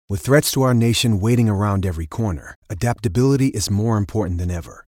With threats to our nation waiting around every corner, adaptability is more important than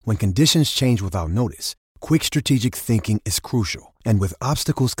ever. When conditions change without notice, quick strategic thinking is crucial. And with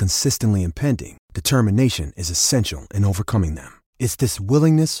obstacles consistently impending, determination is essential in overcoming them. It's this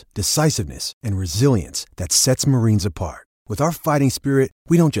willingness, decisiveness, and resilience that sets Marines apart. With our fighting spirit,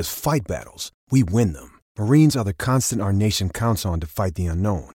 we don't just fight battles, we win them. Marines are the constant our nation counts on to fight the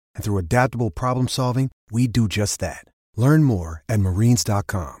unknown. And through adaptable problem solving, we do just that. Learn more at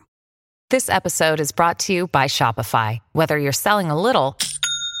marines.com. This episode is brought to you by Shopify. Whether you're selling a little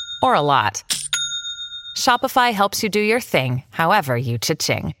or a lot, Shopify helps you do your thing, however you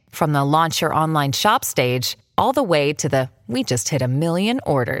cha-ching. From the launch your online shop stage, all the way to the we just hit 1 million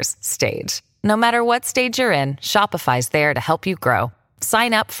orders stage. No matter what stage you're in, Shopify's there to help you grow.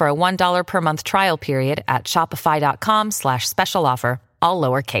 Sign up for a $1 per month trial period at shopify.com/special offer, all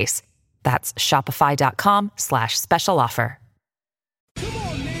lowercase. That's shopify.com/special offer.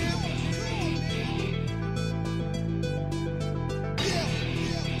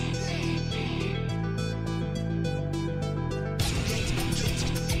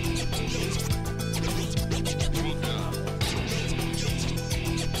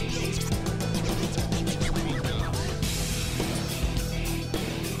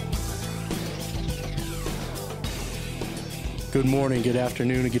 Good morning, good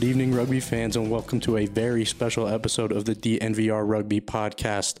afternoon, and good evening, rugby fans, and welcome to a very special episode of the DNVR Rugby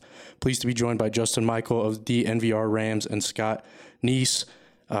Podcast. Pleased to be joined by Justin Michael of DNVR Rams and Scott Neese,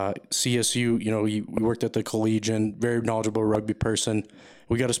 CSU. You know, we worked at the Collegian, very knowledgeable rugby person.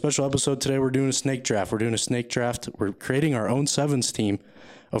 We got a special episode today. We're doing a snake draft. We're creating our own sevens team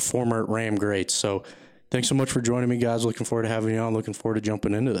of former Ram greats. So thanks so much for joining me, guys. Looking forward to having you on. Looking forward to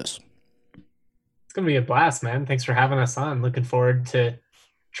jumping into this. It's going to be a blast, man. Thanks for having us on. Looking forward to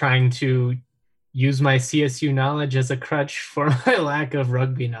trying to use my CSU knowledge as a crutch for my lack of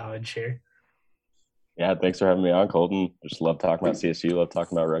rugby knowledge here. Yeah, thanks for having me on, Colton. Just love talking about CSU, love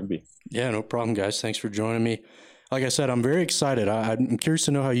talking about rugby. Yeah, no problem, guys. Thanks for joining me. Like I said, I'm very excited. I'm curious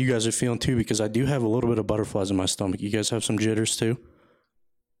to know how you guys are feeling, too, because I do have a little bit of butterflies in my stomach. You guys have some jitters, too?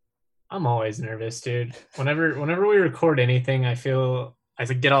 I'm always nervous, dude. Whenever we record anything, I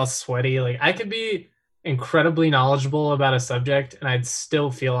get all sweaty. Like, I could be incredibly knowledgeable about a subject and I'd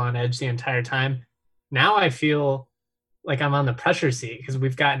still feel on edge the entire time. Now I feel like I'm on the pressure seat because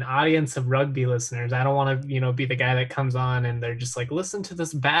we've got an audience of rugby listeners. I don't want to, be the guy that comes on and they're just like, listen to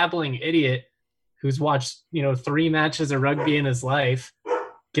this babbling idiot who's watched, 3 matches of rugby in his life.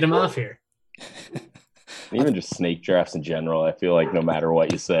 Get him off here. Even just snake drafts in general, I feel like no matter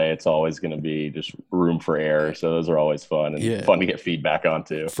what you say, it's always going to be just room for error. So those are always fun and fun to get feedback on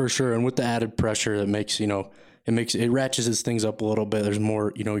too. For sure. And with the added pressure, that makes, it ratchets things up a little bit. There's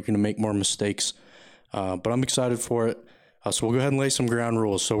more, you're going to make more mistakes. But I'm excited for it. So we'll go ahead and lay some ground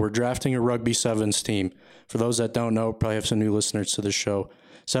rules. So we're drafting a rugby sevens team. For those that don't know, probably have some new listeners to the show.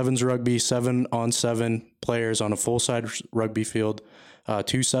 Sevens rugby, 7-on-7 players on a full-size rugby field.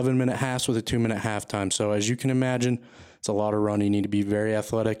 2 7-minute halves with a 2-minute halftime. So as you can imagine, it's a lot of run. You need to be very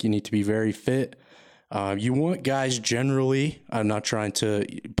athletic. You need to be very fit. You want guys generally, I'm not trying to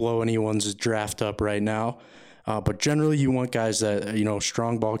blow anyone's draft up right now, but generally you want guys that,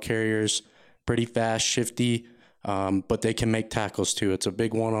 strong ball carriers, pretty fast, shifty, but they can make tackles too. It's a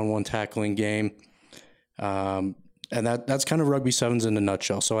big one-on-one tackling game. And that's kind of rugby sevens in a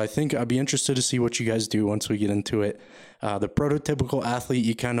nutshell. So I think I'd be interested to see what you guys do once we get into it. The prototypical athlete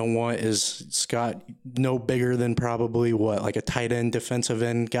you kind of want is, Scott, no bigger than probably like a tight end, defensive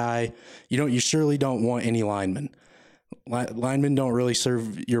end guy. You surely don't want any linemen. Linemen don't really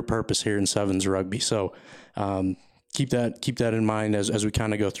serve your purpose here in sevens rugby. So keep that in mind as we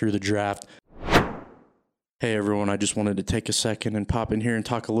kind of go through the draft. Hey everyone, I just wanted to take a second and pop in here and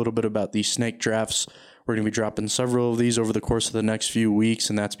talk a little bit about these snake drafts. We're going to be dropping several of these over the course of the next few weeks,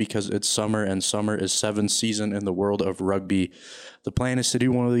 and that's because it's summer, and summer is sevens season in the world of rugby. The plan is to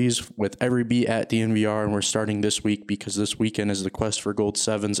do one of these with every beat at DNVR, and we're starting this week because this weekend is the Quest for Gold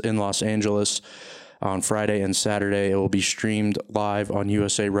Sevens in Los Angeles. On Friday and Saturday, it will be streamed live on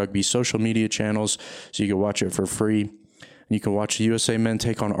USA Rugby social media channels, so you can watch it for free. You can watch the USA men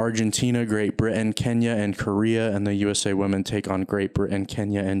take on Argentina, Great Britain, Kenya, and Korea, and the USA women take on Great Britain,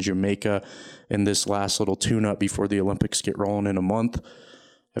 Kenya, and Jamaica in this last little tune-up before the Olympics get rolling in a month.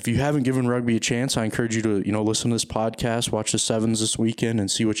 If you haven't given rugby a chance, I encourage you to, listen to this podcast, watch the sevens this weekend, and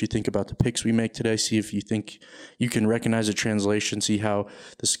see what you think about the picks we make today. See if you think you can recognize a translation, see how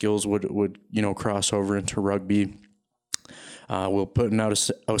the skills would cross over into rugby. We'll put out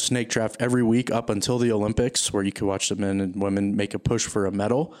a snake draft every week up until the Olympics, where you can watch the men and women make a push for a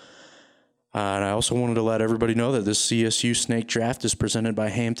medal. And I also wanted to let everybody know that this CSU Snake Draft is presented by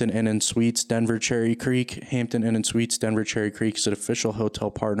Hampton Inn & Suites, Denver Cherry Creek. Hampton Inn & Suites, Denver Cherry Creek is an official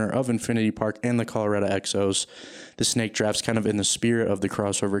hotel partner of Infinity Park and the Colorado Exos. The Snake Draft's kind of in the spirit of the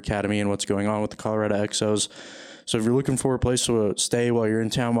Crossover Academy and what's going on with the Colorado Exos. So if you're looking for a place to stay while you're in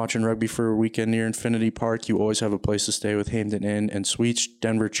town watching rugby for a weekend near Infinity Park, you always have a place to stay with Hampton Inn & Suites,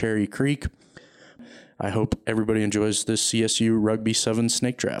 Denver Cherry Creek. I hope everybody enjoys this CSU Rugby 7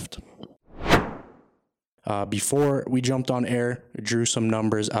 Snake Draft. Before we jumped on air, I drew some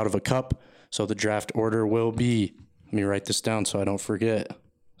numbers out of a cup. So the draft order will be, let me write this down so I don't forget.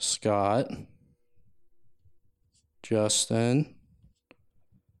 Scott, Justin,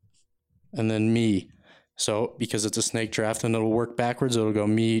 and then me. So because it's a snake draft and it'll work backwards, it'll go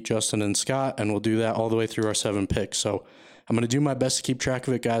me, Justin, and Scott, and we'll do that all the way through our 7 picks. So I'm going to do my best to keep track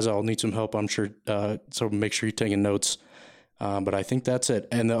of it, guys. I'll need some help, I'm sure. So make sure you're taking notes. But I think that's it.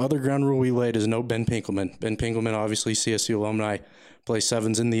 And the other ground rule we laid is no Ben Pinkelman. Ben Pinkelman, obviously CSU alumni, plays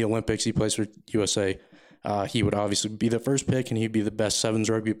sevens in the Olympics. He plays for USA. He would obviously be the first pick, and he'd be the best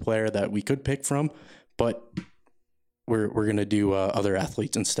sevens rugby player that we could pick from. But we're going to do other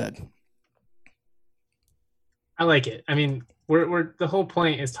athletes instead. I like it. I mean, we're the whole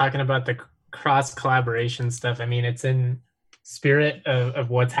point is talking about the cross collaboration stuff. I mean, it's in spirit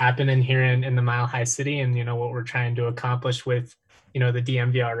of what's happening here in the Mile High City, and what we're trying to accomplish with the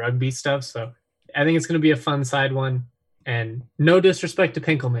DMVR rugby stuff. So I think it's going to be a fun side one, and no disrespect to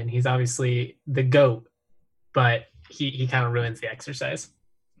Pinkelman, he's obviously the GOAT, but he kind of ruins the exercise.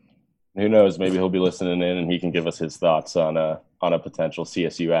 Who knows, maybe he'll be listening in and he can give us his thoughts on a potential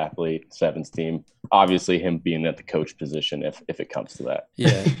CSU athlete, sevens team. Obviously him being at the coach position if it comes to that.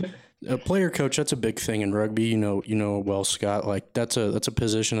 Yeah. A player coach, that's a big thing in rugby. You know well, Scott, like that's a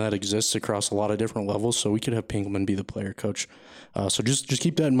position that exists across a lot of different levels. So we could have Pinkelman be the player coach. So just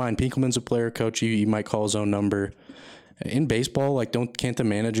keep that in mind. Pinkelman's a player coach. He might call his own number. In baseball, like can't the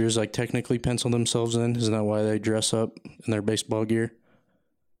managers like technically pencil themselves in? Isn't that why they dress up in their baseball gear?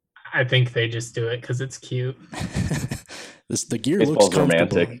 I think they just do it because it's cute. The gear Baseball's looks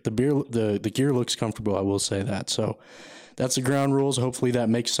comfortable. romantic. The gear looks comfortable. I will say that. So that's the ground rules. Hopefully that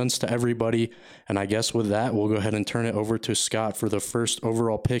makes sense to everybody. And I guess with that, we'll go ahead and turn it over to Scott for the first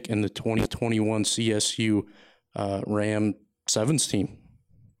overall pick in the 2021 CSU Ram Sevens team.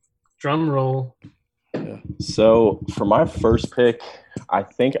 Drum roll. Yeah. So for my first pick, I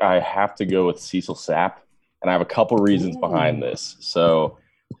think I have to go with Cecil Sapp, and I have a couple reasons behind this. So,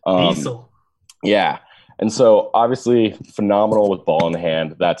 Cecil. Yeah. And so obviously phenomenal with ball in the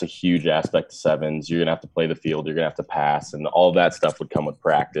hand. That's a huge aspect of sevens. You're going to have to play the field. You're going to have to pass, and all of that stuff would come with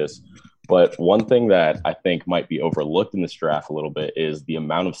practice. But one thing that I think might be overlooked in this draft a little bit is the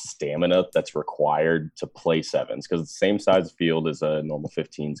amount of stamina that's required to play sevens, because it's the same size field as a normal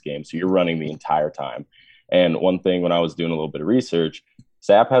 15s game. So you're running the entire time. And one thing, when I was doing a little bit of research,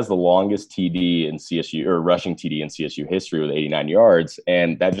 Sapp has the longest TD in CSU, or rushing TD in CSU history, with 89 yards.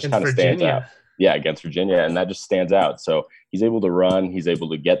 And that just kind of stands out. Yeah, against Virginia. And that just stands out. So he's able to run. He's able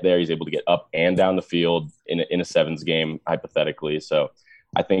to get there. He's able to get up and down the field in a sevens game, hypothetically. So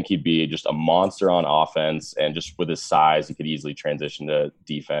I think he'd be just a monster on offense. And just with his size, he could easily transition to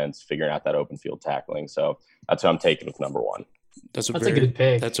defense, figuring out that open field tackling. So that's who I'm taking with number one. That's a good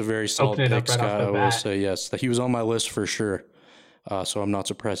pick. That's a very solid pick, right Scott. I will say, yes. He was on my list for sure. So I'm not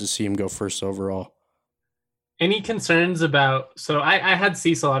surprised to see him go first overall. Any concerns about, so I had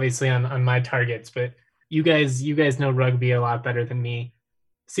Cecil obviously on my targets, but you guys know rugby a lot better than me.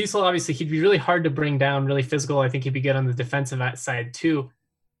 Cecil, obviously, he'd be really hard to bring down, really physical. I think he'd be good on the defensive side too,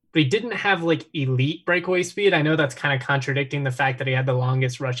 but he didn't have like elite breakaway speed. I know that's kind of contradicting the fact that he had the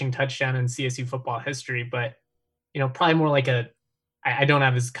longest rushing touchdown in CSU football history, but probably more like I don't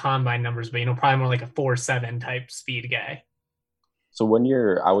have his combine numbers, but probably more like a 4.7 type speed guy. So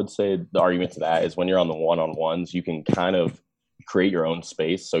I would say the argument to that is when you're on the one-on-ones, you can kind of create your own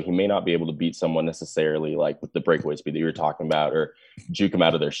space. So he may not be able to beat someone necessarily like with the breakaway speed that you were talking about, or juke them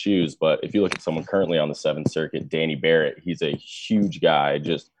out of their shoes. But if you look at someone currently on the seventh circuit, Danny Barrett, he's a huge guy,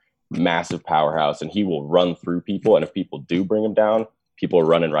 just massive powerhouse, and he will run through people. And if people do bring him down, people are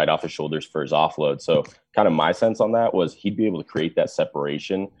running right off his shoulders for his offload. So kind of my sense on that was he'd be able to create that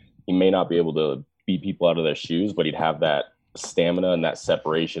separation. He may not be able to beat people out of their shoes, but he'd have that stamina and that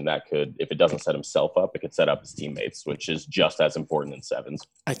separation that could, if it doesn't set himself up, it could set up his teammates, which is just as important in sevens.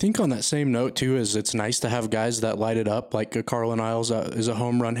 I think on that same note too, is it's nice to have guys that light it up, like Carlin Isles is a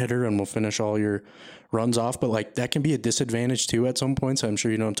home run hitter and will finish all your runs off, but like that can be a disadvantage too at some points. I'm sure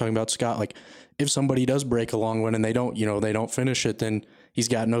you know what I'm talking about, Scott. Like if somebody does break a long one and they don't finish it, then he's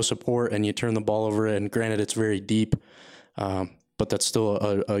got no support and you turn the ball over, and granted it's very deep. but that's still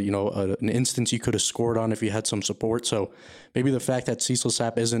an instance you could have scored on if you had some support. So maybe the fact that Cecil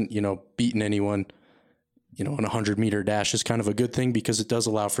Sapp isn't, beating anyone, in a 100-meter dash is kind of a good thing because it does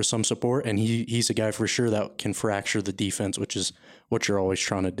allow for some support, and he's a guy for sure that can fracture the defense, which is what you're always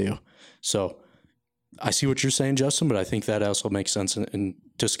trying to do. So I see what you're saying, Justin, but I think that also makes sense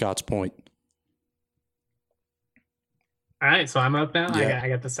to Scott's point. All right, so I'm up now. Yeah. I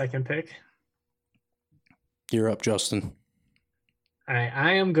got the second pick. You're up, Justin. All right,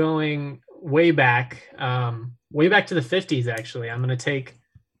 I am going way back to the 50s, actually. I'm going to take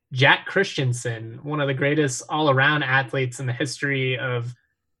Jack Christensen, one of the greatest all-around athletes in the history of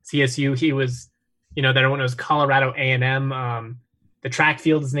CSU. He was, there when it was Colorado A&M. The track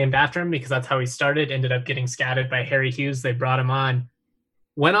field is named after him because that's how he started. Ended up getting scouted by Harry Hughes. They brought him on.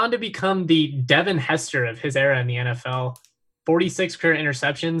 Went on to become the Devin Hester of his era in the NFL. 46 career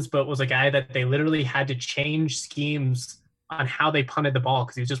interceptions, but was a guy that they literally had to change schemes on how they punted the ball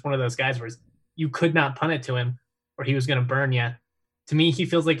because he was just one of those guys where you could not punt it to him or he was going to burn you. To me, he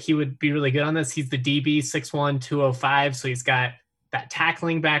feels like he would be really good on this. He's the DB, 6'1", 205, so he's got that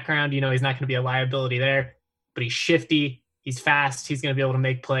tackling background. He's not going to be a liability there, but he's shifty. He's fast. He's going to be able to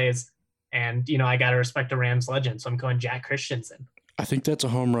make plays. And, I got to respect the Rams legend, so I'm going Jack Christensen. I think that's a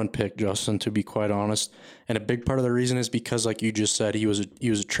home run pick, Justin, to be quite honest. And a big part of the reason is because, like you just said, he was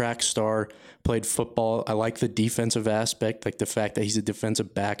a track star, played football. I like the defensive aspect, like the fact that he's a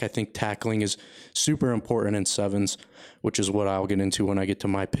defensive back. I think tackling is super important in sevens, which is what I'll get into when I get to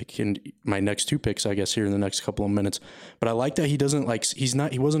my pick and my next two picks, I guess, here in the next couple of minutes. But I like that he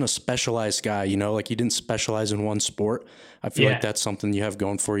wasn't a specialized guy, like he didn't specialize in one sport. I feel like that's something you have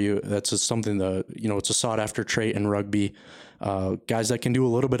going for you. That's just something that, it's a sought after trait in rugby. Guys that can do a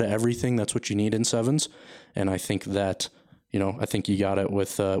little bit of everything, that's what you need in sevens. And I think that, I think you got it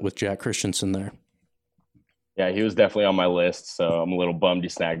with Jack Christensen there. Yeah, he was definitely on my list, so I'm a little bummed you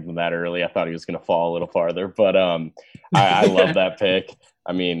snagged him that early. I thought he was going to fall a little farther, but I love that pick.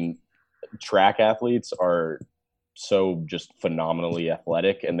 I mean, track athletes are so just phenomenally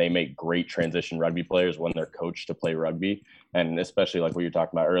athletic, and they make great transition rugby players when they're coached to play rugby. And especially like what you were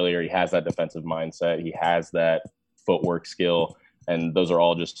talking about earlier, he has that defensive mindset. He has that footwork skill, and those are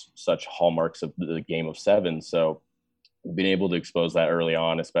all just such hallmarks of the game of sevens. So being able to expose that early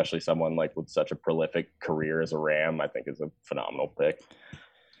on, especially someone like with such a prolific career as a Ram, I think is a phenomenal pick.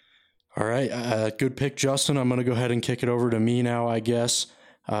 All right. Good pick, Justin. I'm going to go ahead and kick it over to me now, I guess.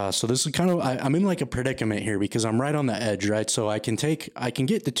 So this is kind of, I'm in like a predicament here because I'm right on the edge, right? So I can get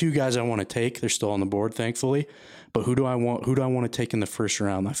the two guys I want to take. They're still on the board, thankfully. But who do I want to take in the first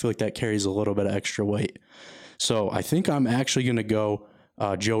round? I feel like that carries a little bit of extra weight. So I think I'm actually going to go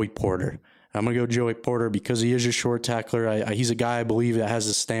Joey Porter. I'm going to go Joey Porter because he is a short tackler. He's a guy, I believe, that has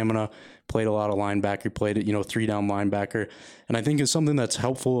the stamina, played a lot of linebacker, played it, 3-down linebacker. And I think it's something that's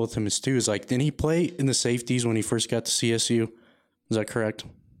helpful with him too is like, didn't he play in the safeties when he first got to CSU? Is that correct?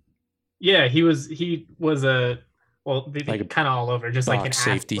 Yeah, he was kind of all over, just like an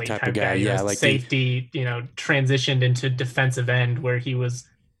safety type of guy. Yeah, like safety, transitioned into defensive end where he was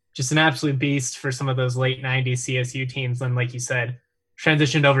just an absolute beast for some of those late 90s CSU teams. And like you said,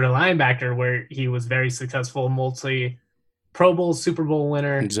 transitioned over to linebacker where he was very successful, multi-Pro Bowl, Super Bowl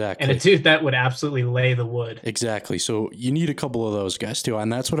winner. Exactly. And a dude that would absolutely lay the wood. Exactly. So you need a couple of those guys too.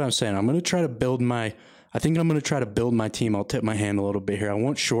 And that's what I'm saying. I'm going to try to build my team. I'll tip my hand a little bit here. I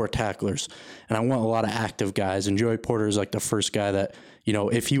want short tacklers and I want a lot of active guys. And Joey Porter is like the first guy that,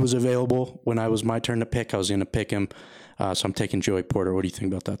 if he was available when I was my turn to pick, I was going to pick him. So I'm taking Joey Porter. What do you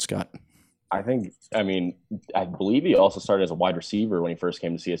think about that, Scott? I believe he also started as a wide receiver when he first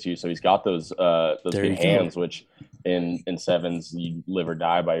came to CSU. So he's got those good hands, which in sevens, you live or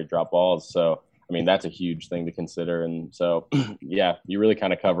die by your drop balls. So, that's a huge thing to consider. And so, yeah, you really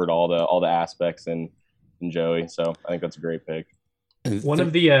kind of covered all the aspects in Joey. So I think that's a great pick. One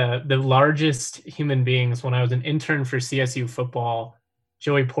of the largest human beings when I was an intern for CSU football,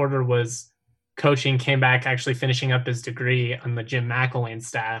 Joey Porter was coaching, came back actually finishing up his degree on the Jim McElwain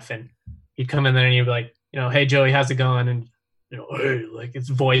staff. And he'd come in there and he'd be like, hey, Joey, how's it going? And, hey, like his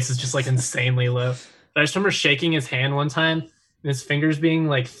voice is just like insanely low. But I just remember shaking his hand one time and his fingers being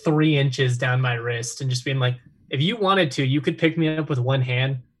like 3 inches down my wrist and just being like, if you wanted to, you could pick me up with one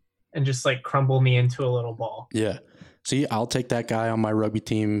hand and just like crumble me into a little ball. Yeah. See, I'll take that guy on my rugby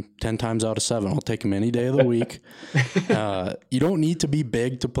team 10 times out of 7. I'll take him any day of the week. You don't need to be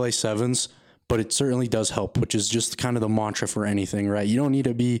big to play sevens, but it certainly does help, which is just kind of the mantra for anything, right? You don't need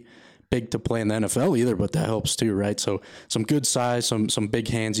to be big to play in the NFL either, but that helps too, right? So some good size, some big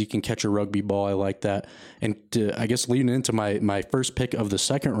hands, you can catch a rugby ball. I like that. And I guess leading into my first pick of the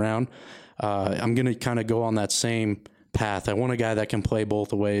second round, I'm going to kind of go on that same path. I want a guy that can play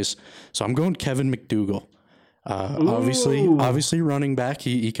both ways. So I'm going Kevin McDougal. Obviously running back.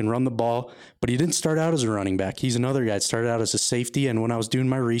 He can run the ball, but he didn't start out as a running back. He's another guy that started out as a safety. And when I was doing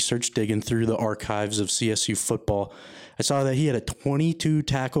my research, digging through the archives of CSU football, I saw that he had a 22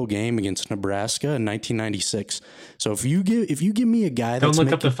 tackle game against Nebraska in 1996. So if you give me a guy that's don't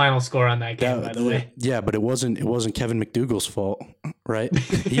look up the final score on that game, by the way. Yeah, but it wasn't Kevin McDougal's fault, right?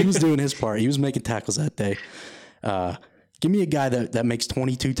 He was doing his part. He was making tackles that day. Give me a guy that makes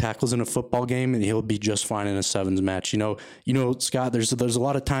 22 tackles in a football game, and he'll be just fine in a sevens match. You know, Scott, there's a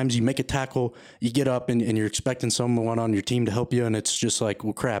lot of times you make a tackle, you get up, and you're expecting someone on your team to help you, and it's just like,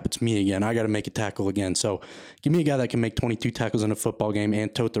 well, crap, it's me again. I got to make a tackle again. So give me a guy that can make 22 tackles in a football game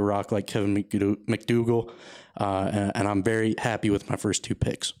and tote the rock like Kevin McDougal, and I'm very happy with my first two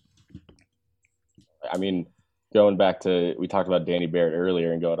picks. I mean, going back to, we talked about Danny Barrett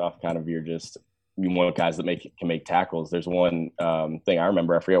earlier and going off kind of you want guys that can make tackles. There's one thing I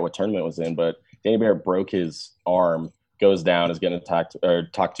remember, I forget what tournament it was in, but Danny Barrett broke his arm, goes down, is getting talked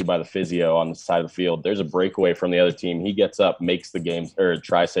to by the physio on the side of the field. There's a breakaway from the other team. He gets up, makes the game, or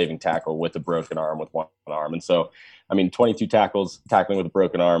try saving tackle with a broken arm with one arm. And so, I mean, 22 tackles, tackling with a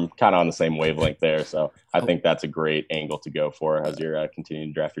broken arm, kind of on the same wavelength there. So I think that's a great angle to go for as you're continuing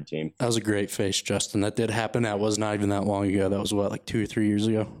to draft your team. That was a great face, Justin. That did happen. That was not even that long ago. That was like 2 or 3 years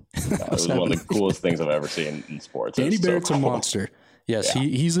ago. It was one of the coolest things I've ever seen in sports. Danny Barrett's so cool. A monster. Yes,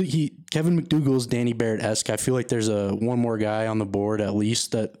 yeah. Kevin McDougal is Danny Barrett-esque. I feel like there's one more guy on the board at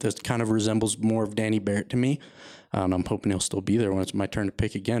least that kind of resembles more of Danny Barrett to me. I'm hoping he'll still be there when it's my turn to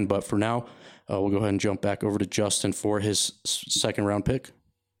pick again. But for now, we'll go ahead and jump back over to Justin for his second round pick.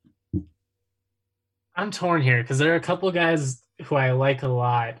 I'm torn here because there are a couple of guys who I like a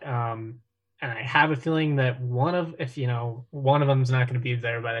lot. And I have a feeling that one of them's not going to be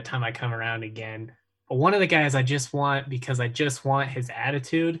there by the time I come around again. But one of the guys I just want because I just want his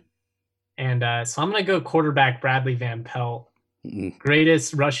attitude. And so I'm going to go quarterback Bradley Van Pelt,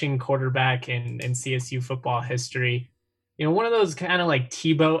 greatest rushing quarterback in CSU football history. One of those kind of like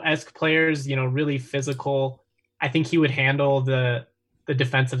Tebow-esque players, really physical. I think he would handle the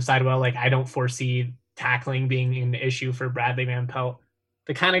defensive side well. Like, I don't foresee tackling being an issue for Bradley Van Pelt.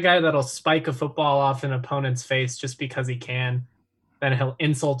 The kind of guy that'll spike a football off an opponent's face just because he can. Then he'll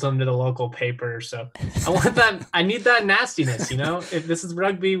insult them to the local paper. So I want that. I need that nastiness, If this is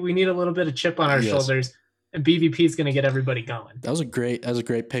rugby, we need a little bit of chip on our shoulders. And BVP is going to get everybody going. That was a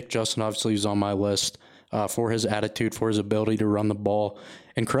great pick, Justin. Obviously, he's on my list. For his attitude, for his ability to run the ball.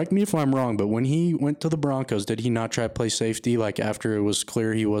 And correct me if I'm wrong, but when he went to the Broncos, did he not try to play safety? Like after it was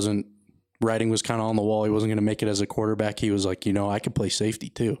clear writing was kind of on the wall, he wasn't going to make it as a quarterback. He was like, I could play safety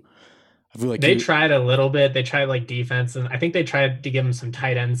too. I feel like they tried a little bit. They tried like defense, and I think they tried to give him some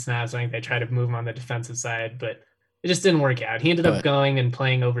tight end snaps. I think they tried to move him on the defensive side, but it just didn't work out. He ended up going and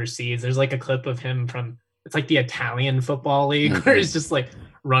playing overseas. There's like a clip of him from, it's like the Italian football league where he's just like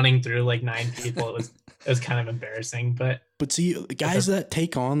running through like 9 people. It was kind of embarrassing, but see, guys that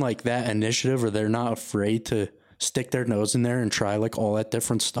take on like that initiative, or they're not afraid to stick their nose in there and try like all that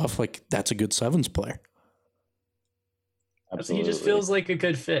different stuff, like that's a good sevens player. Absolutely. He just feels like a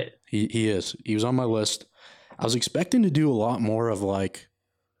good fit. He is. He was on my list. I was expecting to do a lot more of like,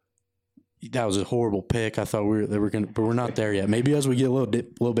 that was a horrible pick. I thought they were gonna, but we're not there yet. Maybe as we get a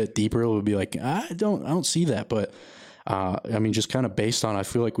little bit deeper, we'll be like, I don't see that. But I mean, just kind of based on, I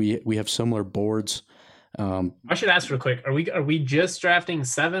feel like we have similar boards. I should ask real quick: Are we just drafting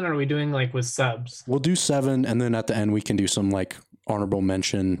 7? Or are we doing like with subs? We'll do 7, and then at the end we can do some like honorable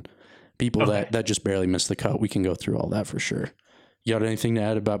mention people that just barely missed the cut. We can go through all that for sure. You got anything to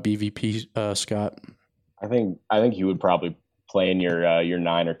add about BVP, Scott? I think you would probably play in your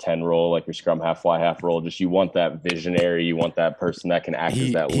 9 or 10 role, like your scrum half, fly half role. Just you want that visionary, you want that person that can act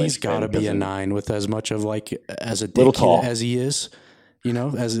as that linchpin. He's got to be a 9 with as much of like as a dick as he is.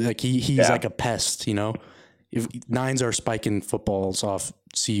 As like he's like a pest. If 9s are spiking footballs off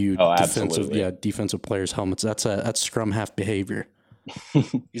CU defensive players' helmets, that's scrum half behavior.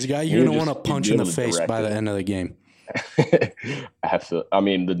 He's a guy you're gonna want to punch in the face by the end of the game. Absolutely. I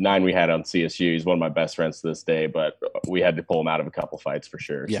mean, the 9 we had on CSU, he's one of my best friends to this day, but we had to pull him out of a couple fights for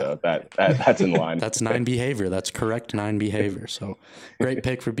sure. Yeah. So that's in line. That's 9 behavior. That's correct 9 behavior. So great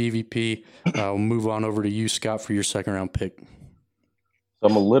pick for BVP. We'll move on over to you, Scott, for your second round pick. So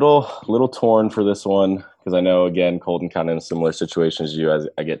I'm a little torn for this one because I know, again, Colton kind of in a similar situation as you. As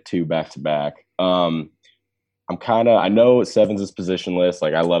I get 2 back to back. I know sevens is positionless.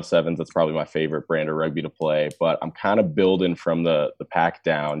 Like I love sevens. That's probably my favorite brand of rugby to play, but I'm kind of building from the pack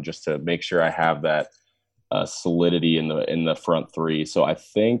down just to make sure I have that solidity in the front 3. So I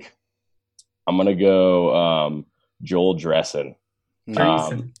think I'm going to go Joel Dressen.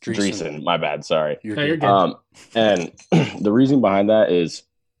 Dreesen, my bad. Sorry. You're good. And the reason behind that is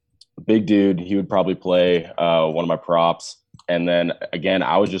big dude. He would probably play one of my props. And then again,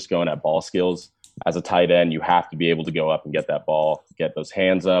 I was just going at ball skills. As a tight end, you have to be able to go up and get that ball, get those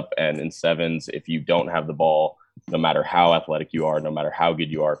hands up. And in sevens, if you don't have the ball, no matter how athletic you are, no matter how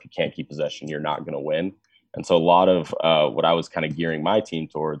good you are, if you can't keep possession, you're not going to win. And so a lot of what I was kind of gearing my team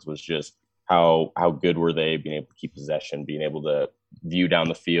towards was just how good were they being able to keep possession, being able to view down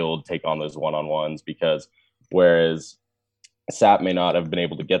the field, take on those one-on-ones, because whereas Sapp may not have been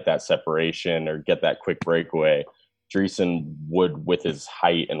able to get that separation or get that quick breakaway, Dreesen would, with his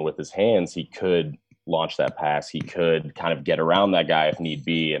height and with his hands, he could launch that pass. He could kind of get around that guy if need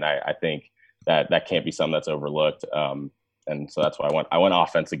be. And I think that can't be something that's overlooked. And so that's why I went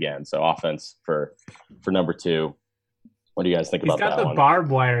offense again. So offense for number 2. What do you guys think about that one? He's got the barbed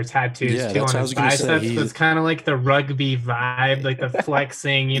wire tattoos too on his biceps. It's kind of like the rugby vibe, like the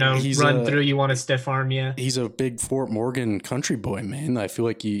flexing, run through, you want to stiff arm you. He's a big Fort Morgan country boy, man. I feel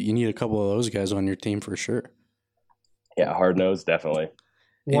like you need a couple of those guys on your team for sure. Yeah, hard nose, definitely.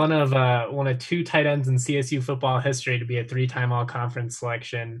 One of 2 tight ends in CSU football history to be a 3-time all-conference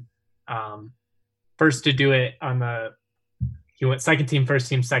selection. First to do it he went second team, first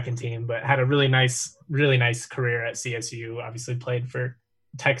team, second team, but had a really nice career at CSU. Obviously played for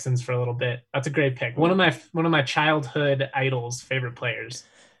Texans for a little bit. That's a great pick. One of my childhood idols, favorite players.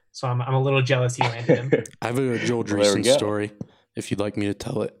 So I'm a little jealous you landed him. I have a Joel Dreesen story, if you'd like me to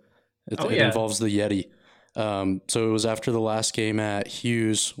tell it. It involves the Yeti. So it was after the last game at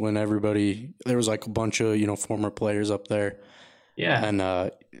Hughes when there was like a bunch of, former players up there. Yeah. And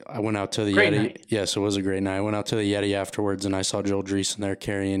I went out to the great Yeti. Night. Yes, it was a great night. I went out to the Yeti afterwards and I saw Joel Dreesen there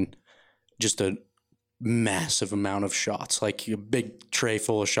carrying just a massive amount of shots, like a big tray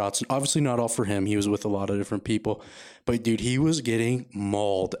full of shots. And obviously not all for him. He was with a lot of different people. But, dude, he was getting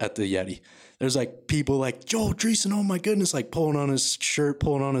mauled at the Yeti. There's like people like, Joel Dreesen, oh my goodness, like pulling on his shirt,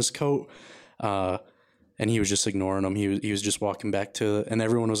 pulling on his coat. And he was just ignoring them. He was just walking back and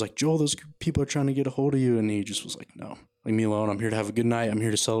everyone was like, Joel, those people are trying to get a hold of you. And he just was like, no, leave me alone. I'm here to have a good night. I'm here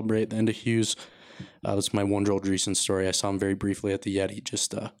to celebrate the end of Hughes. That's my one Joel Dreesen story. I saw him very briefly at the Yeti.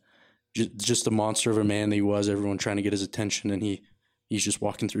 Just a monster of a man that he was. Everyone trying to get his attention, and he's just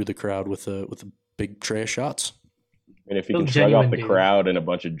walking through the crowd with a big tray of shots. And if he can shrug off the crowd and a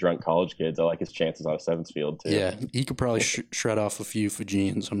bunch of drunk college kids, I like his chances on a sevens field too. Yeah, he could probably shred off a few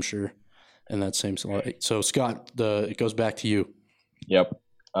Fijians, I'm sure. In that same slide. So Scott, it goes back to you. Yep.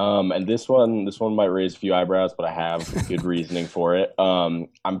 And this one might raise a few eyebrows, but I have good reasoning for it. I'm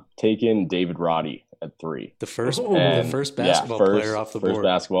taking David Roddy at 3. The first basketball player off the board. First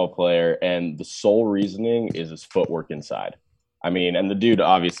basketball player, and the sole reasoning is his footwork inside. I mean, and the dude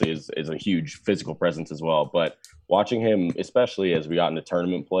obviously is a huge physical presence as well, but watching him, especially as we got into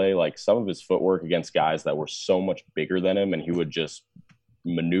tournament play, like some of his footwork against guys that were so much bigger than him, and he would just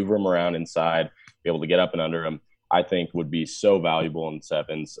maneuver him around inside, be able to get up and under him, I think would be so valuable in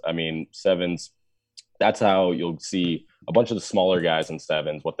sevens. I mean, sevens, that's how you'll see a bunch of the smaller guys in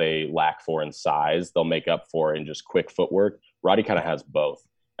sevens, what they lack for in size, they'll make up for in just quick footwork. Roddy kind of has both.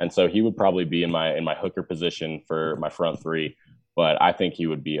 And so he would probably be in my hooker position for my front 3, but I think he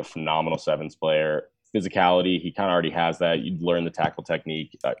would be a phenomenal sevens player. Physicality, he kind of already has that. You'd learn the tackle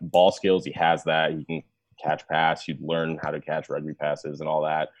technique. Ball skills, he has that. He can catch pass, you'd learn how to catch rugby passes and all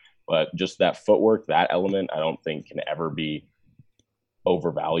that, but just that footwork, that element, I don't think can ever be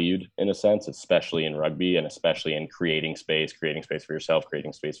overvalued in a sense, especially in rugby and especially in creating space for yourself,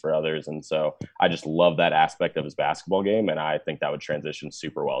 creating space for others. And so I just love that aspect of his basketball game, and I think that would transition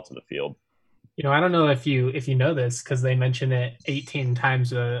super well to the field. I don't know if you know this because they mention it 18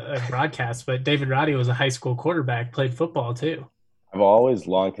 times a broadcast, but David Roddy was a high school quarterback, played football too. I've always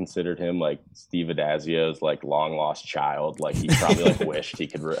long considered him like Steve Adazio's like long lost child. Like he probably like wished he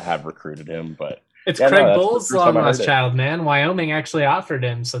could have recruited him, but it's Craig Bull's long lost child, man. Wyoming actually offered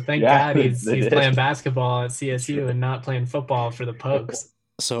him, so thank God he's playing basketball at CSU and not playing football for the Pokes.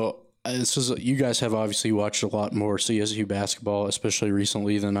 So you guys have obviously watched a lot more CSU basketball, especially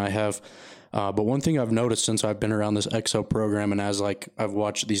recently, than I have. But one thing I've noticed since I've been around this EXO program and as I've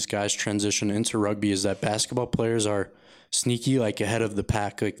watched these guys transition into rugby is that basketball players are sneaky, like ahead of the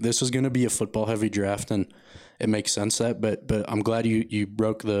pack. Like this is going to be a football heavy draft, and it makes sense but I'm glad you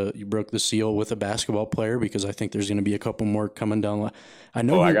broke the seal with a basketball player because I think there's going to be a couple more coming down. I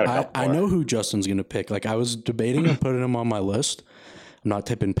know who Justin's going to pick. Like I was debating on putting him on my list. I'm not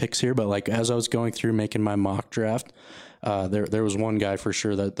tipping picks here, but like as I was going through making my mock draft, there was one guy for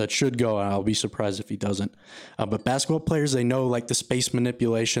sure that should go, and I'll be surprised if he doesn't. But basketball players, they know like the space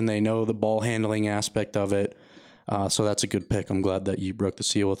manipulation, they know the ball handling aspect of it. So that's a good pick. I'm glad that you broke the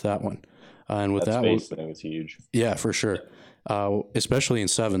seal with that one. And with that that space thing is huge. Yeah, for sure. Especially in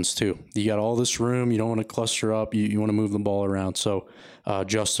sevens too. You got all this room. You don't want to cluster up. You want to move the ball around. So,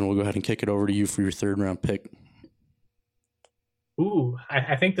 Justin, we'll go ahead and kick it over to you for your third round pick. Ooh,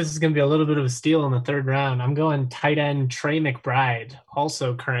 I think this is going to be a little bit of a steal in the third round. I'm going tight end Trey McBride,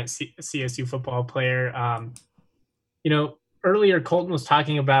 also current CSU football player. Earlier Colton was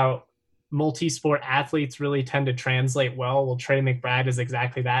talking about multi-sport athletes really tend to translate well. Well, Trey McBride is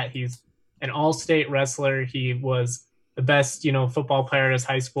exactly that. He's an all-state wrestler. He was the best, football player at his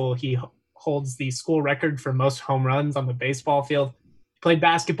high school. He holds the school record for most home runs on the baseball field. He played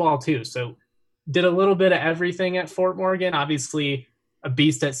basketball too, so did a little bit of everything at Fort Morgan. Obviously, a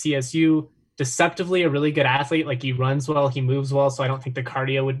beast at CSU. Deceptively a really good athlete. Like, he runs well, he moves well, so I don't think the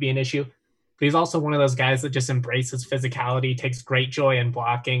cardio would be an issue. But he's also one of those guys that just embraces physicality, takes great joy in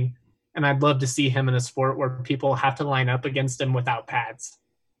blocking. And I'd love to see him in a sport where people have to line up against him without pads.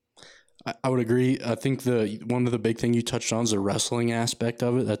 I would agree. I think one of the big thing you touched on is the wrestling aspect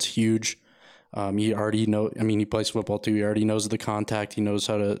of it. That's huge. He already he plays football too. He already knows the contact. He knows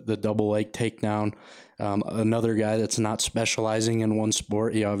how to the double leg takedown. Another guy that's not specializing in one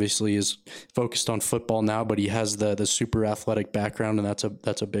sport. He obviously is focused on football now, but he has the super athletic background, and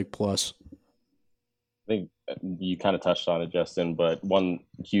that's a big plus. I think you kind of touched on it, Justin, but one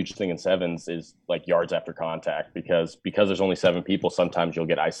huge thing in sevens is like yards after contact, because there's only 7 people. Sometimes you'll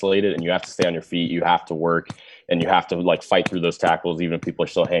get isolated and you have to stay on your feet. You have to work and you have to like fight through those tackles, even if people are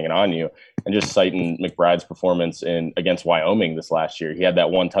still hanging on you. And just citing McBride's performance against Wyoming this last year, he had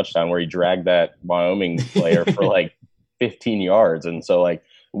that one touchdown where he dragged that Wyoming player for like 15 yards. And so like,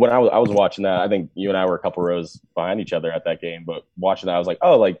 when I was watching that, I think you and I were a couple rows behind each other at that game, but watching that, I was like,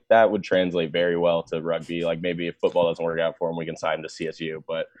 oh, like that would translate very well to rugby. Like maybe if football doesn't work out for him, we can sign him to CSU.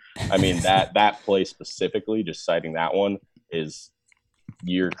 But I mean, that play specifically, just citing that one, is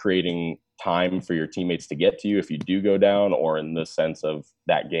you're creating time for your teammates to get to you if you do go down, or in the sense of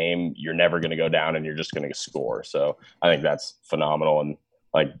that game, you're never going to go down and you're just going to score. So I think that's phenomenal. And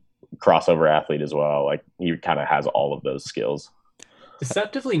like crossover athlete as well. Like he kind of has all of those skills.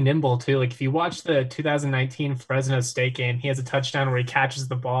 Deceptively nimble too. Like if you watch the 2019 Fresno State game, he has a touchdown where he catches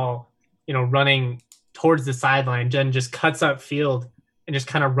the ball, running towards the sideline, then just cuts up field and just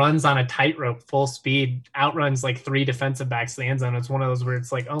kind of runs on a tightrope full speed, outruns like 3 defensive backs to the end zone. It's one of those where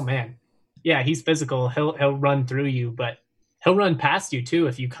it's like, oh man, yeah, he's physical. He'll run through you, but he'll run past you too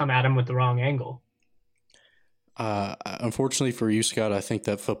if you come at him with the wrong angle. Unfortunately for you, Scott, I think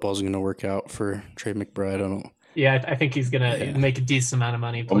that football is going to work out for Trey McBride. I don't. Yeah, I think he's gonna make a decent amount of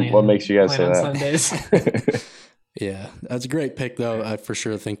money playing. What makes you guys say on that? Sundays. Yeah, that's a great pick, though. I for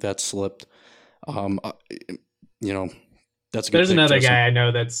sure think that slipped. That's a good There's pick, another Justin. guy I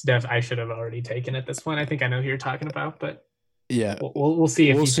know that's I should have already taken at this point. I think I know who you're talking about, but yeah, we'll see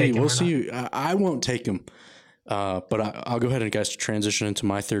if you take him. We'll or see. not. I won't take him, but I'll go ahead and guys transition into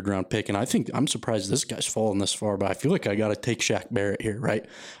my third round pick. And I think I'm surprised this guy's fallen this far, but I feel like I got to take Shaq Barrett here, right?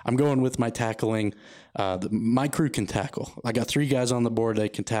 I'm going with my tackling. My crew can tackle. I got 3 guys on the board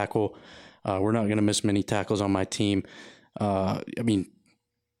that can tackle. We're not going to miss many tackles on my team. 2-time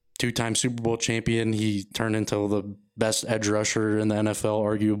Super Bowl champion. He turned into the best edge rusher in the NFL,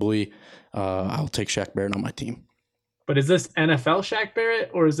 arguably. I'll take Shaq Barrett on my team. But is this NFL Shaq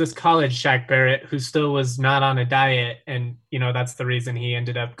Barrett or is this college Shaq Barrett who still was not on a diet? And, that's the reason he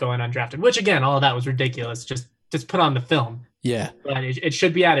ended up going undrafted, which again, all of that was ridiculous. Just put on the film. Yeah. But it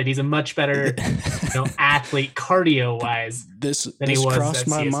should be added. He's a much better, athlete cardio wise than he was crossed at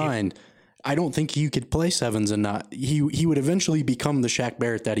my CSU. mind. I don't think you could play sevens and not. He would eventually become the Shaq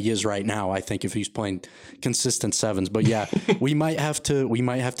Barrett that he is right now. I think if he's playing consistent sevens. But yeah, we might have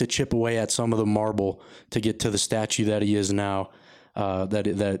to chip away at some of the marble to get to the statue that he is now.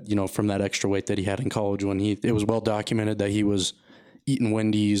 That from that extra weight that he had in college when it was well documented that he was eating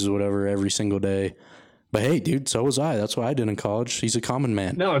Wendy's or whatever every single day. But hey, dude, so was I. That's what I did in college. He's a common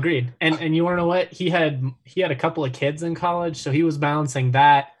man. No, agreed. And you want to know what? He had a couple of kids in college, so he was balancing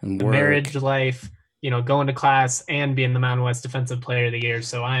that, the marriage life, going to class and being the Mountain West Defensive Player of the Year.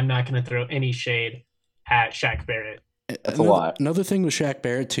 So I'm not going to throw any shade at Shaq Barrett. That's a lot. Another thing with Shaq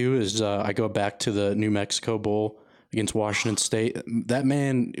Barrett too is I go back to the New Mexico Bowl against Washington State. That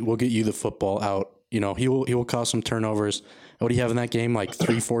man will get you the football out. He will cause some turnovers. What do you have in that game? Like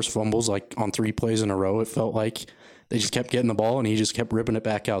 3 forced fumbles, like on 3 plays in a row. It felt like they just kept getting the ball and he just kept ripping it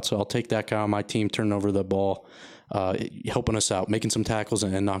back out. So I'll take that guy on my team, turning over the ball, helping us out, making some tackles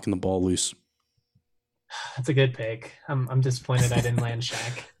and knocking the ball loose. That's a good pick. I'm disappointed I didn't land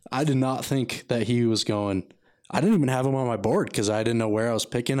Shaq. I did not think that he was going. I didn't even have him on my board because I didn't know where I was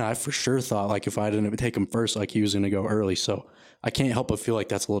picking. I for sure thought like if I didn't take him first, like he was going to go early. So I can't help but feel like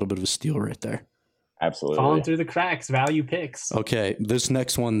that's a little bit of a steal right there. Absolutely. Falling through the cracks, value picks. Okay, this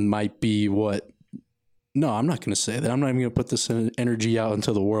next one might be what. No, I'm not going to say that. I'm not even going to put this energy out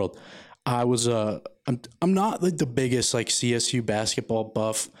into the world. I'm not like the biggest like CSU basketball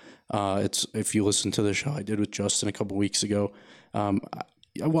buff. It's if you listen to the show I did with Justin a couple weeks ago.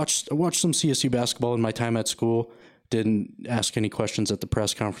 I watched some CSU basketball in my time at school. Didn't ask any questions at the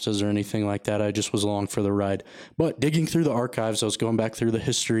press conferences or anything like that. I just was along for the ride. But digging through the archives, I was going back through the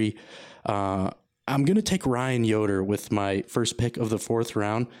history. I'm going to take Ryan Yoder with my first pick of the 4th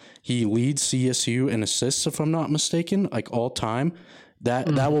round. He leads CSU in assists, if I'm not mistaken, like all time.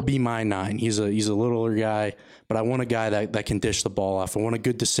 That will be my 9. He's a littler guy, but I want a guy that can dish the ball off. I want a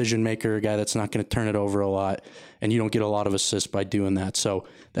good decision maker, a guy that's not going to turn it over a lot, and you don't get a lot of assists by doing that. So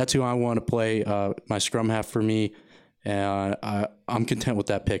that's who I want to play my scrum half for me, and I'm content with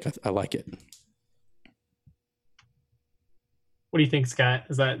that pick. I like it. What do you think, Scott?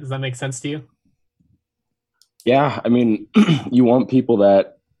 Does that make sense to you? Yeah, I mean, you want people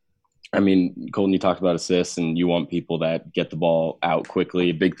that, I mean, Colton, you talked about assists, and you want people that get the ball out quickly.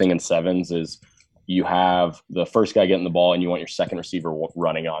 A big thing in sevens is you have the first guy getting the ball, and you want your second receiver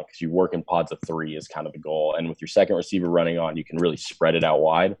running on because you work in pods of 3 is kind of the goal. And with your second receiver running on, you can really spread it out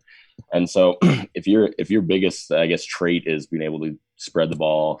wide. And so if your biggest, I guess, trait is being able to spread the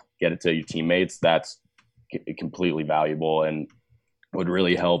ball, get it to your teammates, that's completely valuable and would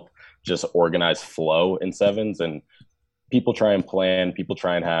really help just organize flow in sevens. And people try and plan, people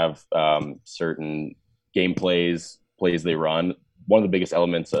try and have certain game plays they run. One of the biggest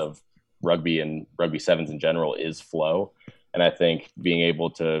elements of rugby and rugby sevens in general is flow. And I think being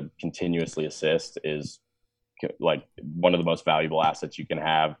able to continuously assist is like one of the most valuable assets you can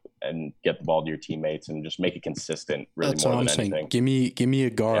have, and get the ball to your teammates and just make it consistent. Really, that's more than anything. Give me a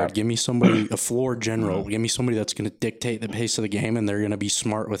guard. Yeah. Give me somebody, a floor general. Give me somebody that's going to dictate the pace of the game, and they're going to be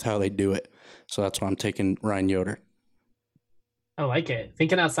smart with how they do it. So that's why I'm taking Ryan Yoder. I like it.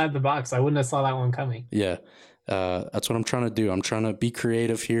 Thinking outside the box. I wouldn't have saw that one coming. Yeah. That's what I'm trying to do. I'm trying to be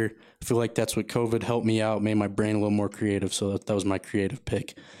creative here. I feel like that's what COVID helped me out, made my brain a little more creative. So that was my creative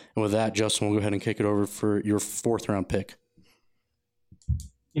pick. And with that, Justin, we'll go ahead and kick it over for your 4th round pick.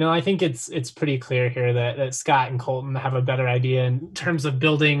 You know, I think it's pretty clear here that Scott and Colton have a better idea in terms of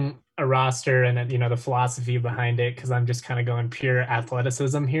building a roster and, you know, the philosophy behind it, because I'm just kind of going pure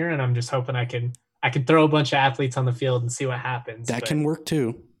athleticism here, and I'm just hoping I can throw a bunch of athletes on the field and see what happens. That can work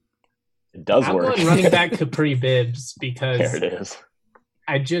too. It does work. I'm going running back Kapri Bibbs because there it is.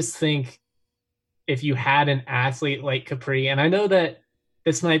 I just think if you had an athlete like Kapri, and I know that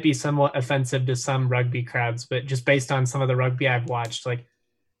this might be somewhat offensive to some rugby crowds, but just based on some of the rugby I've watched, like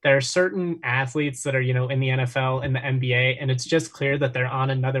there are certain athletes that are, you know, in the NFL, in the NBA, and it's just clear that they're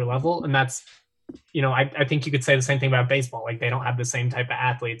on another level. And that's, you know, I think you could say the same thing about baseball. Like they don't have the same type of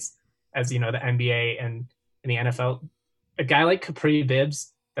athletes as, you know, the NBA and in the NFL. A guy like Kapri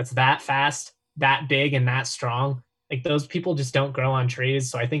Bibbs, that's that fast, that big, and that strong, like those people just don't grow on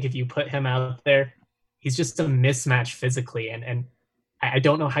trees. So I think if you put him out there, he's just a mismatch physically. And I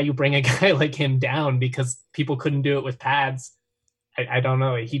don't know how you bring a guy like him down, because people couldn't do it with pads. I don't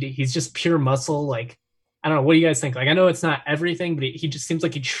know. He's just pure muscle. Like, I don't know. What do you guys think? Like, I know it's not everything, but he just seems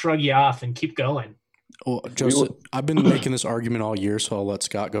like he'd shrug you off and keep going. Well, Joseph, I've been making this argument all year, so I'll let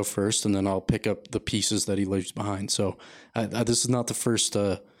Scott go first, and then I'll pick up the pieces that he leaves behind. So this is not the first.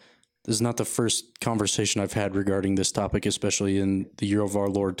 This is not the first conversation I've had regarding this topic, especially in the year of our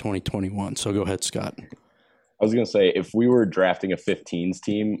Lord 2021. So go ahead, Scott. I was going to say, if we were drafting a 15s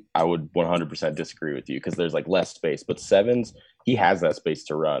team, I would 100% disagree with you, because there's like less space. But sevens, he has that space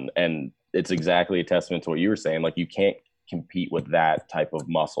to run. And it's exactly a testament to what you were saying. Like, you can't compete with that type of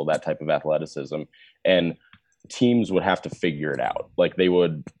muscle, that type of athleticism. And teams would have to figure it out. Like they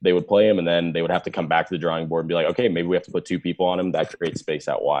would play him, and then they would have to come back to the drawing board and be like, okay, maybe we have to put 2 people on him. That creates space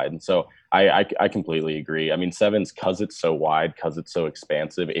out wide. And so I completely agree. I mean, sevens, because it's so wide, because it's so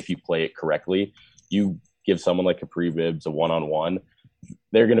expansive, if you play it correctly, you give someone like Kapri Bibbs a one-on-one,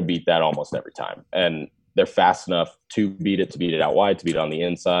 they're going to beat that almost every time. And they're fast enough to beat it out wide, to beat it on the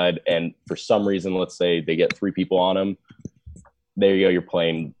inside. And for some reason, let's say they get 3 people on them, there you go, you're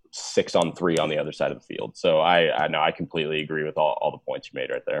playing 6-on-3 on the other side of the field. So I know I completely agree with all the points you made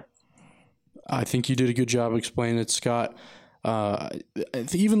right there. I think you did a good job explaining it, Scott.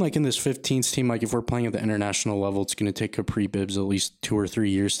 Even like in this 15s team, like if we're playing at the international level, it's going to take Kapri Bibbs at least 2 or 3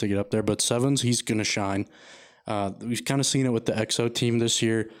 years to get up there. But sevens, he's going to shine. We've kind of seen it with the EXO team this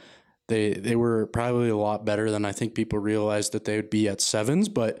year. They were probably a lot better than I think people realized that they would be at sevens,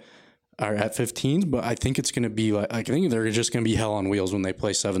 but are at 15s, but I think it's going to be like I think they're just going to be hell on wheels when they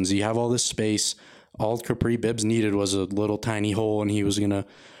play sevens. You have all this space. All Capri Bibbs needed was a little tiny hole, and he was going to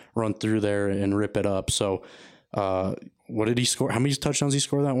run through there and rip it up. So what did he score? How many touchdowns did he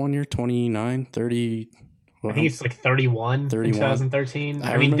score that 1 year? 29, 30? I think it's like 31 in 2013.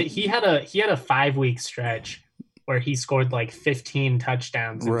 I mean, he had a 5-week stretch where he scored like 15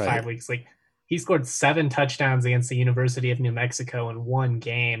 touchdowns in 5 weeks. Like he scored 7 touchdowns against the University of New Mexico in one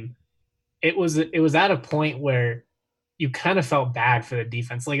game. It was at a point where you kind of felt bad for the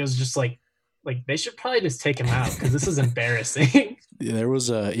defense. Like it was just like they should probably just take him out because this is embarrassing. There was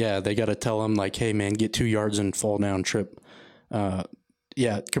they got to tell him like, hey man, get 2 yards and fall down, trip.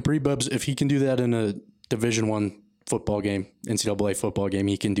 Capri Bibbs, if he can do that in a Division I football game, NCAA football game,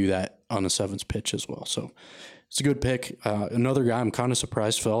 he can do that on a sevens pitch as well. So it's a good pick. Another guy I'm kind of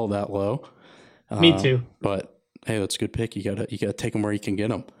surprised fell that low. Me too. But hey, that's a good pick. You gotta take him where you can get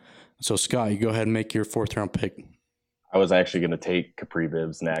him. So Scott, you go ahead and make your 4th round pick. I was actually going to take Capri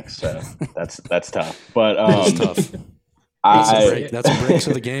Bibbs next. So that's tough. But that's tough. That's a break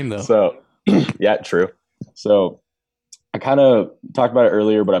to the game, though. So yeah, true. So I kind of talked about it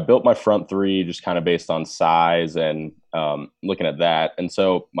earlier, but I built my front 3 just kind of based on size and looking at that. And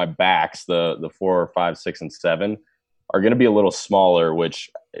so my backs, the 4, 5, 6, and 7, are going to be a little smaller,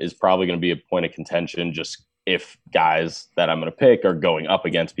 which is probably going to be a point of contention just if guys that I'm going to pick are going up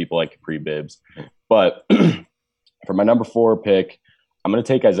against people like Capri Bibbs. But for my number 4 pick, I'm going to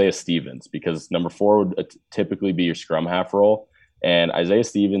take Isaiah Stevens because number 4 would typically be your scrum half role. And Isaiah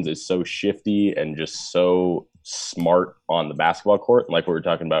Stevens is so shifty and just so smart on the basketball court. And like we were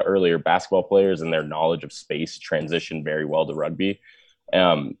talking about earlier, basketball players and their knowledge of space transition very well to rugby.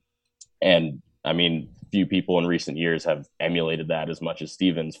 And I mean, few people in recent years have emulated that as much as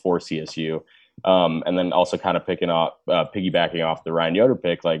Stevens for CSU. And then also kind of piggybacking off the Ryan Yoder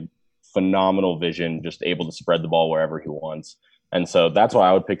pick, like phenomenal vision, just able to spread the ball wherever he wants. And so that's why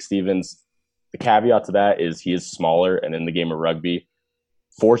I would pick Stevens. The caveat to that is he is smaller, and in the game of rugby,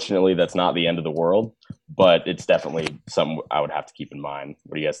 fortunately, that's not the end of the world, but it's definitely something I would have to keep in mind.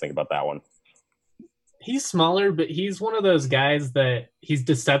 What do you guys think about that one? He's smaller, but he's one of those guys that he's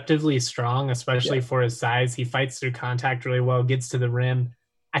deceptively strong, especially for his size. He fights through contact really well, gets to the rim.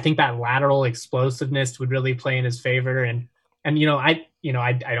 I think that lateral explosiveness would really play in his favor. And I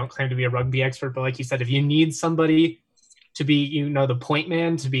don't claim to be a rugby expert, but like you said, if you need somebody to be, the point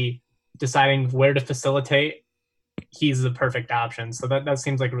man, to be deciding where to facilitate, he's the perfect option. So that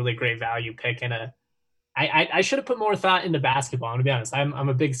seems like a really great value pick. And I should have put more thought into basketball. I'm going to be honest. I'm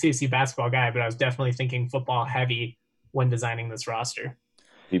a big CSU basketball guy, but I was definitely thinking football heavy when designing this roster.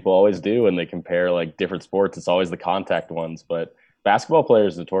 People always do when they compare like different sports. It's always the contact ones, but basketball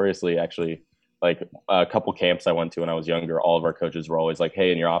players notoriously actually, like a couple camps I went to when I was younger, all of our coaches were always like,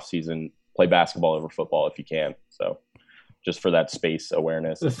 hey, in your off season, play basketball over football if you can. So just for that space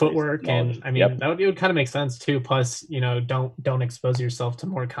awareness, the footwork, and I mean, that would kind of make sense too. Plus, don't expose yourself to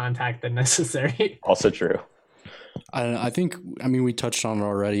more contact than necessary. Also true. I think, we touched on it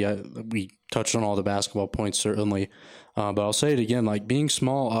already. We touched on all the basketball points, certainly. But I'll say it again, like being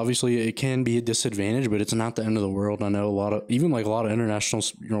small, obviously it can be a disadvantage, but it's not the end of the world. I know a lot of international,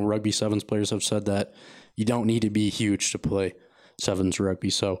 rugby sevens players have said that you don't need to be huge to play sevens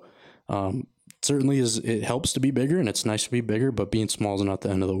rugby. So, certainly it helps to be bigger, and it's nice to be bigger, but being small is not the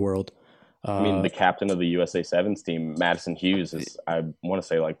end of the world. The captain of the USA Sevens team, Madison Hughes, is, I want to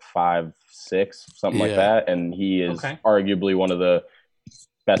say, like 5'6", something like that, and he is arguably one of the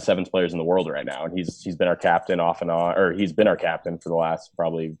best sevens players in the world right now. And he's been our captain off and on, or he's been our captain for the last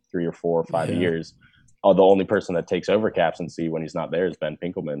probably 3 or 4 or 5 years. The only person that takes over captaincy when he's not there is Ben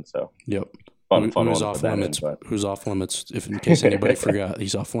Pinkelman. So who's off limits? Who's off limits? If in case anybody forgot,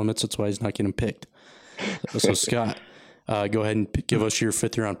 he's off limits. That's why he's not getting picked. So Scott, go ahead and give us your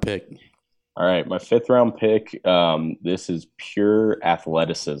 5th round pick. All right, my 5th round pick. This is pure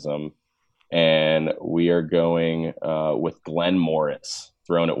athleticism, and we are going with Glenn Morris.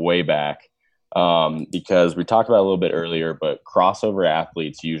 Throwing it way back because we talked about it a little bit earlier, but crossover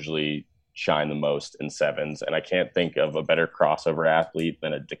athletes usually shine the most in sevens, and I can't think of a better crossover athlete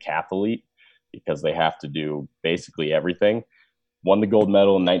than a decathlete because they have to do basically everything. Won the gold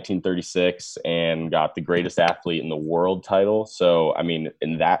medal in 1936 and got the greatest athlete in the world title. So,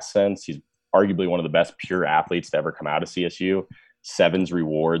 in that sense, he's arguably one of the best pure athletes to ever come out of CSU. Sevens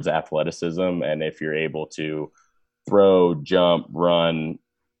rewards athleticism, and if you're able to throw, jump, run,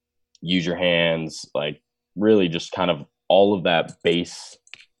 use your hands, like really just kind of all of that base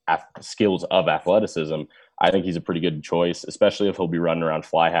skills of athleticism, I think he's a pretty good choice, especially if he'll be running around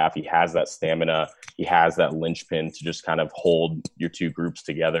fly half. He has that stamina. He has that linchpin to just kind of hold your two groups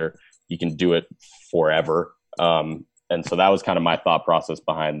together. you can do it forever. And so that was kind of my thought process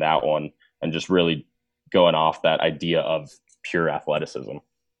behind that one, and just really going off that idea of pure athleticism.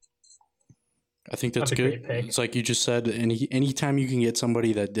 I think that's good. It's like you just said, anytime you can get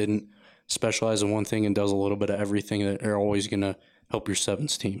somebody that didn't specialize in one thing and does a little bit of everything, that are always going to help your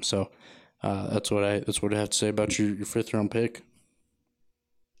sevens team. So that's what I have to say about your 5th round pick.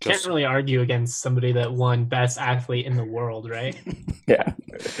 Can't really argue against somebody that won best athlete in the world, right? Yeah,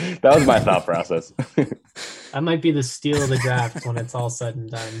 that was my thought process. That might be the steal of the draft when it's all said and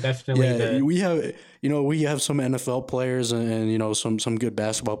done. Definitely. We have some NFL players and some good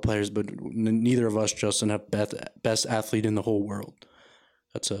basketball players, but neither of us, Justin, have best athlete in the whole world.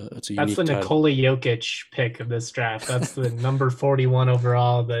 That's a unique the Nikola Jokic pick of this draft. That's the number 41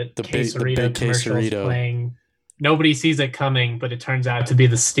 overall. The Quesarito commercial is playing. Nobody sees it coming, but it turns out to be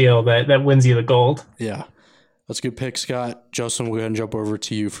the steal that wins you the gold. Yeah. That's a good pick, Scott. Justin, we'll go ahead and jump over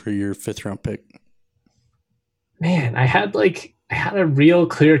to you for your 5th round pick. Man, I had a real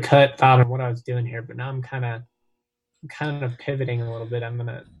clear cut thought on what I was doing here, but now I'm kind of pivoting a little bit. I'm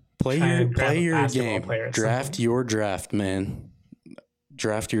gonna play your game. Draft your draft, man.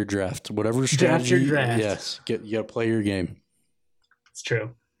 Draft your draft. Whatever strategy. Draft your draft. Yes, you gotta play your game. It's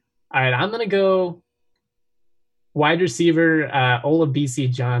true. All right, I'm gonna go wide receiver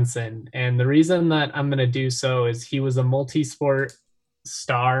Olabisi Johnson, and the reason that I'm gonna do so is he was a multi-sport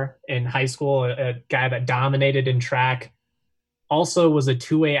star in high school, a guy that dominated in track, also was a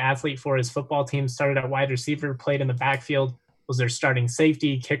two-way athlete for his football team, started at wide receiver, played in the backfield, was their starting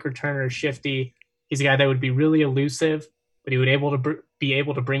safety, kick returner, shifty. He's a guy that would be really elusive, but he would be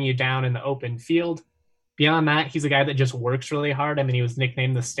able to bring you down in the open field. Beyond that, he's a guy that just works really hard. I mean, he was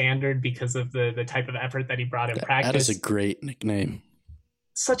nicknamed the Standard because of the type of effort that he brought in practice. That is a great nickname.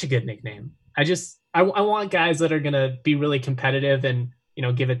 Such a good nickname. I want guys that are going to be really competitive and,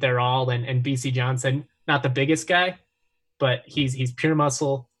 give it their all. And BC Johnson, not the biggest guy, but he's pure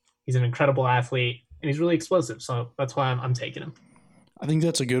muscle. He's an incredible athlete, and he's really explosive. So that's why I'm taking him. I think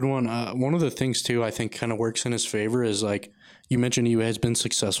that's a good one. One of the things, too, I think kind of works in his favor is, like, you mentioned he has been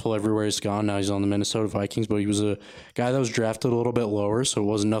successful everywhere he's gone. Now he's on the Minnesota Vikings, but he was a guy that was drafted a little bit lower, so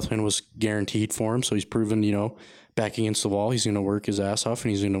nothing was guaranteed for him. So he's proven, back against the wall, he's going to work his ass off,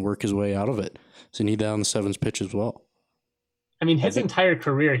 and he's going to work his way out of it. So you need that on the sevens pitch as well. I mean, his entire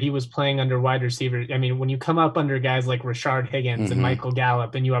career, he was playing under wide receiver. I mean, when you come up under guys like Rashard Higgins and Michael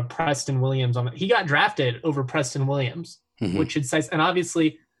Gallup, and you have Preston Williams he got drafted over Preston Williams, which should say, and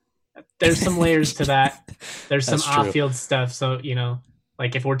obviously there's some layers to that. There's some off-field stuff. So,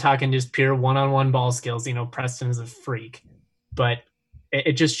 like if we're talking just pure one-on-one ball skills, Preston is a freak. But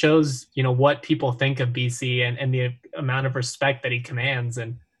it just shows, what people think of BC and the amount of respect that he commands.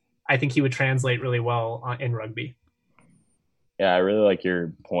 And I think he would translate really well in rugby. Yeah, I really like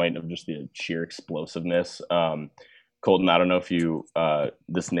your point of just the sheer explosiveness. Colton, I don't know if you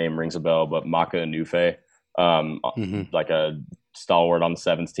this name rings a bell, but Maka Anufe, like a stalwart on the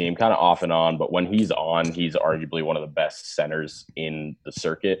sevens team, kind of off and on, but when he's on, he's arguably one of the best centers in the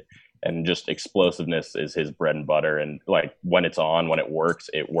circuit, and just explosiveness is his bread and butter. And like when it's on, when it works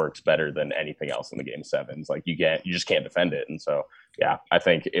better than anything else in the game sevens. Like you just can't defend it. And so, yeah, I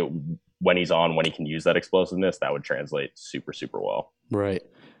think when he's on, when he can use that explosiveness, that would translate super, super well. Right.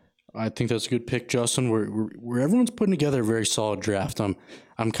 I think that's a good pick, Justin. We're everyone's putting together a very solid draft. I'm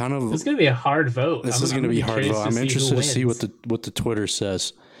kind of. This is going to be a hard vote. This is going to be a hard vote. I'm interested to see what the Twitter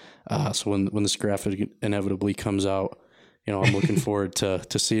says. So when this graphic inevitably comes out, I'm looking forward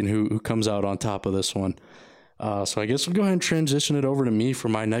to seeing who comes out on top of this one. So I guess we'll go ahead and transition it over to me for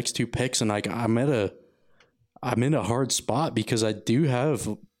my next two picks, and I'm in a hard spot because I do have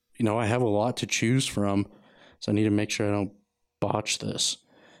I have a lot to choose from, so I need to make sure I don't botch this.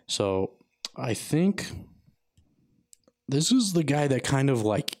 So I think this is the guy that kind of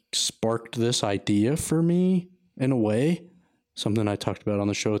like sparked this idea for me in a way. Something I talked about on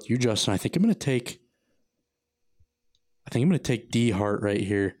the show with you, Justin. I think I'm going to take D Hart right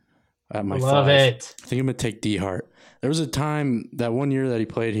here at my 5. Love it. I think I'm going to take D Hart. There was a time that one year that he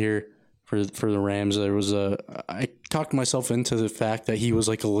played here for the Rams, I talked myself into the fact that he was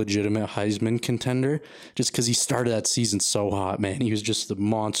like a legitimate Heisman contender just because he started that season so hot, man. He was just a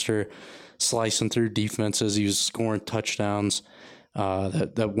monster, slicing through defenses. He was scoring touchdowns.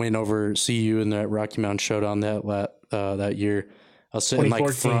 That win over CU in that Rocky Mountain Showdown that year. I was sitting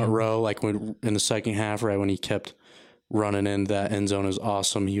like front row, like in the second half, right when he kept running in that end zone. Is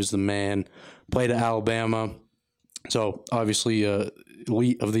awesome. He was the man. Played at Alabama, so obviously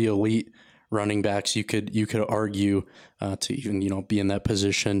elite of the elite running backs. You could argue to even be in that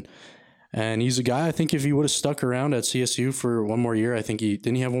position. And he's a guy, I think if he would have stuck around at CSU for one more year, I think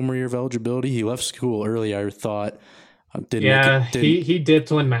didn't he have one more year of eligibility? He left school early, I thought. He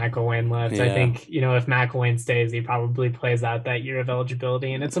dipped when McElwain left. Yeah. I think, if McElwain stays, he probably plays out that year of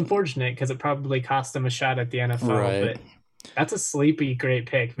eligibility. And it's unfortunate because it probably cost him a shot at the NFL. Right. But that's a sleepy great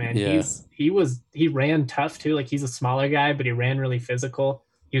pick, man. Yeah. He ran tough too. Like, he's a smaller guy, but he ran really physical.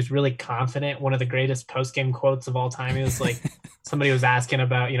 He was really confident. One of the greatest post-game quotes of all time. He was like, somebody was asking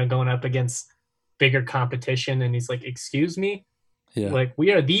about, going up against bigger competition. And he's like, excuse me? Yeah. Like,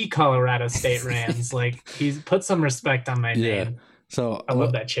 we are the Colorado State Rams. Like, he's put some respect on my name. So I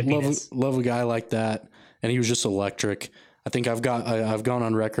love that chippiness. Love a guy like that. And he was just electric. I think I've gone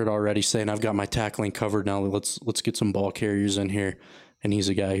on record already saying I've got my tackling covered now. Let's get some ball carriers in here. And he's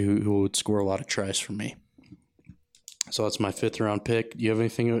a guy who would score a lot of tries for me. So that's my 5th round pick. Do you have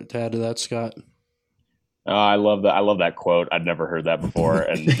anything to add to that, Scott? I love that. I love that quote. I'd never heard that before.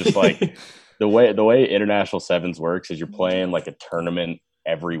 And just like the way International Sevens works is you're playing like a tournament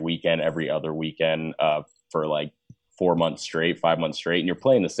every weekend, every other weekend for like 4 months straight, 5 months straight, and you're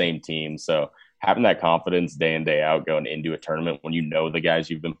playing the same team. So having that confidence day in, day out going into a tournament when you know the guys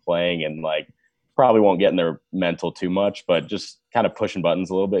you've been playing and like probably won't get in their mental too much, but just kind of pushing buttons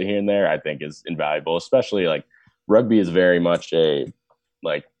a little bit here and there, I think is invaluable, especially like rugby is very much a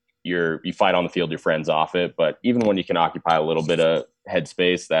like you fight on the field, your friends off it, but even when you can occupy a little bit of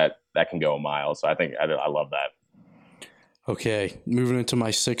headspace, that can go a mile. So I think I love that. Okay, moving into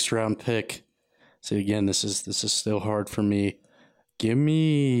my 6th round pick. So again, this is still hard for me. Give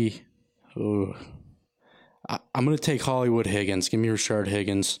me, I'm gonna take Hollywood Higgins. Give me Rashard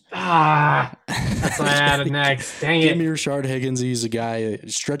Higgins. That's what I added next. Dang it! Give me Rashard Higgins. He's a guy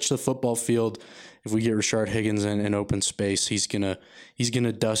stretch the football field. If we get Rashard Higgins in open space, he's gonna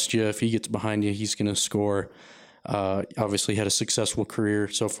dust you. If he gets behind you, he's gonna score. Obviously had a successful career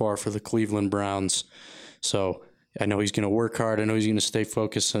so far for the Cleveland Browns. So I know he's gonna work hard. I know he's gonna stay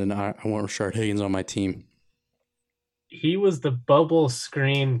focused, and I want Rashard Higgins on my team. He was the bubble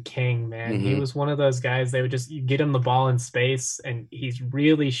screen king, man. Mm-hmm. He was one of those guys. They would just get him the ball in space, and he's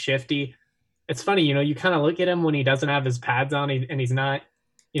really shifty. It's funny, you kind of look at him when he doesn't have his pads on, and he's not,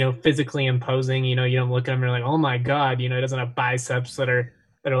 physically imposing. You don't look at him and you're like, oh my God, he doesn't have biceps that are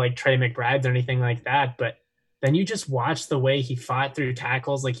like Trey McBride's or anything like that. But then you just watch the way he fought through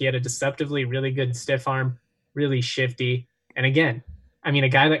tackles. Like, he had a deceptively really good stiff arm, really shifty. And again, I mean, a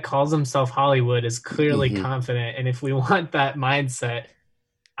guy that calls himself Hollywood is clearly confident. And if we want that mindset,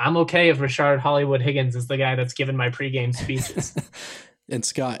 I'm okay if Rashard Hollywood Higgins is the guy that's giving my pregame speeches. And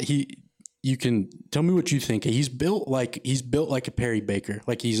Scott, you can tell me what you think. He's built like a Perry Baker.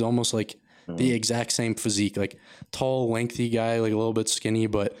 Like, he's almost like the exact same physique, like tall, lengthy guy, like a little bit skinny,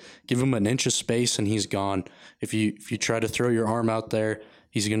 but give him an inch of space and he's gone. If you try to throw your arm out there,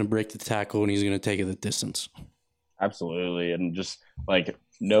 he's going to break the tackle and he's going to take it the distance. Absolutely. And just like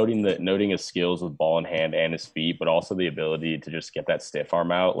noting his skills with ball in hand and his feet, but also the ability to just get that stiff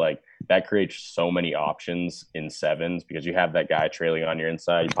arm out, like that creates so many options in sevens because you have that guy trailing on your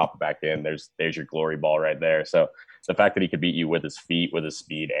inside, you pop it back in, there's your glory ball right there. So the fact that he could beat you with his feet, with his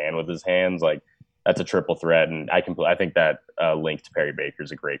speed, and with his hands, like that's a triple threat. And I think that link to Perry Baker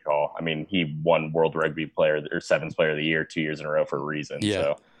is a great call. I mean, he won World Rugby Player or Sevens Player of the Year 2 years in a row for a reason. Yeah,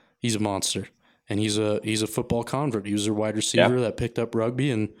 so. He's a monster. And he's a football convert. He was a wide receiver that picked up rugby,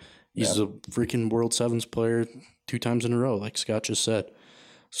 and he's a freaking World Sevens player 2 times in a row, like Scott just said.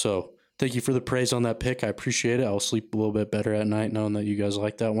 So thank you for the praise on that pick. I appreciate it. I'll sleep a little bit better at night knowing that you guys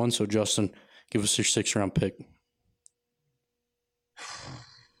like that one. So, Justin, give us your 6th round pick.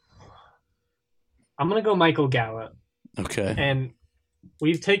 I'm going to go Michael Gallup. Okay. And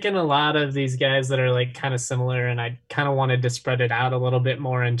we've taken a lot of these guys that are like kind of similar, and I kind of wanted to spread it out a little bit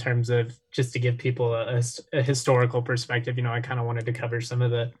more in terms of just to give people a historical perspective. I kind of wanted to cover some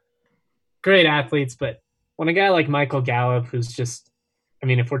of the great athletes, but when a guy like Michael Gallup, who's just, I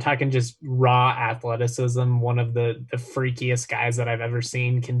mean, if we're talking just raw athleticism, one of the freakiest guys that I've ever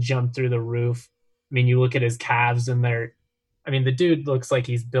seen, can jump through the roof. I mean, you look at his calves and the dude looks like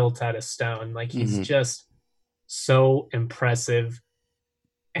he's built out of stone. Like, he's just so impressive.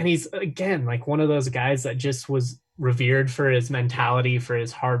 And he's, again, like one of those guys that just was revered for his mentality, for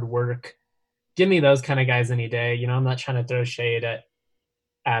his hard work. Give me those kind of guys any day. I'm not trying to throw shade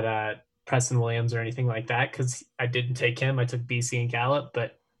at Preston Williams or anything like that, because I didn't take him. I took BC and Gallup,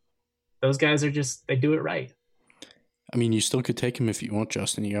 but those guys are just, they do it right. I mean, you still could take him if you want,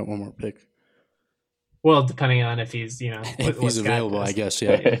 Justin. You got one more pick. Well, depending on if he's, if he's available, I guess,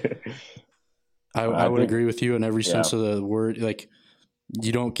 yeah. I would agree with you in every sense of the word. Like,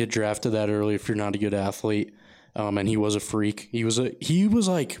 you don't get drafted that early if you're not a good athlete. And he was a freak. He was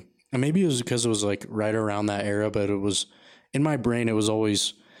like And maybe it was because it was like right around that era, but it was in my brain. It was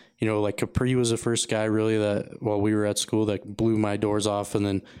always, like Capri was the first guy really that while we were at school that blew my doors off, and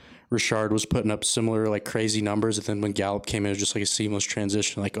then Richard was putting up similar like crazy numbers. And then when Gallup came in, it was just like a seamless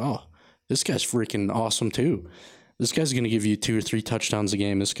transition. Like, oh, this guy's freaking awesome too. This guy's going to give you 2 or 3 touchdowns a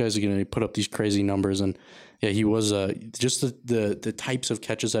game. This guy's going to put up these crazy numbers. And yeah, he was just the types of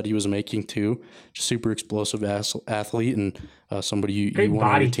catches that he was making too. Just super explosive athlete, and somebody you want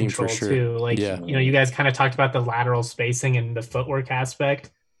on body your team control for sure. too. Like, you guys kind of talked about the lateral spacing and the footwork aspect.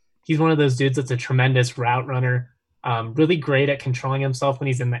 He's one of those dudes that's a tremendous route runner. Really great at controlling himself when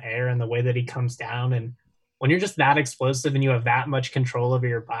he's in the air and the way that he comes down. And when you're just that explosive and you have that much control over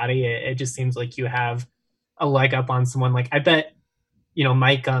your body, it just seems like you have a leg up on someone. Like, I bet,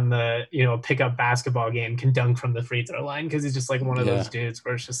 Mike on the, pickup basketball game can dunk from the free throw line because he's just like one of those dudes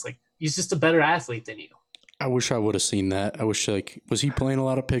where it's just like, he's just a better athlete than you. I wish I would have seen that. I wish, was he playing a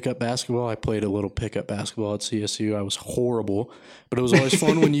lot of pickup basketball? I played a little pickup basketball at CSU. I was horrible, but it was always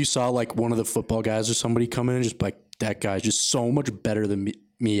fun when you saw like one of the football guys or somebody come in and just like, that guy's just so much better than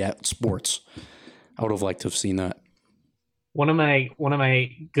me at sports. I would have liked to have seen that. One of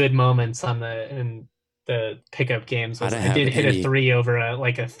my good moments in the pickup games was I did hit a 3 over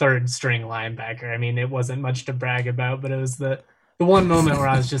a third string linebacker. I mean, it wasn't much to brag about, but it was the one moment where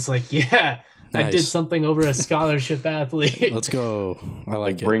I was just like, yeah, nice. I did something over a scholarship athlete. Let's go. I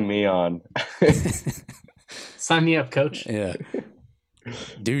like it. Bring me on. Sign me up, coach. Yeah.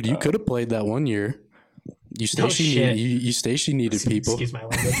 Dude, you could have played that one year. You Stacey needed people. Excuse my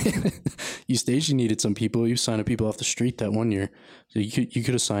language. You Stacey needed some people. You signed up people off the street that one year. So you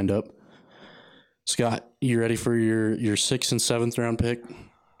could have signed up. Scott, you ready for your 6th and 7th round pick?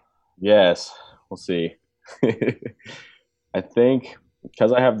 Yes. We'll see. I think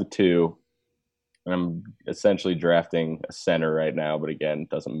because I have the 2, I'm essentially drafting a center right now, but again,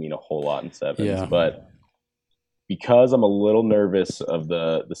 doesn't mean a whole lot in 7s. Yeah. But because I'm a little nervous of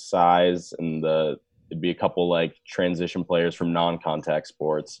the size and it'd be a couple like transition players from non-contact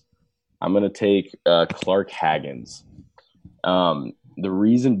sports, I'm going to take Clark Haggins. The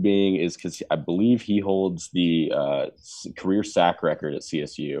reason being is because I believe he holds the career sack record at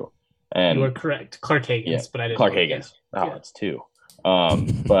CSU. And you are correct. Clark Haggins, but I didn't. Clark Haggins. Oh, yeah. It's 2.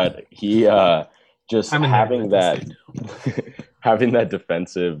 But he just having that having that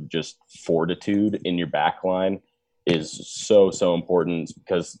defensive just fortitude in your back line is so important,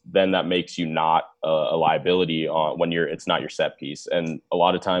 because then that makes you not a liability on when it's not your set piece. And a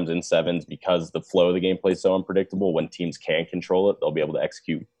lot of times in 7s, because the flow of the gameplay is so unpredictable, when teams can control it, they'll be able to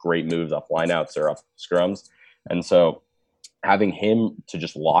execute great moves off lineouts or off scrums. And so having him to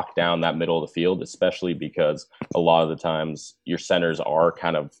just lock down that middle of the field, especially because a lot of the times your centers are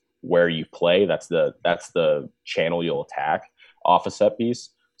kind of where you play, that's the channel you'll attack off a set piece.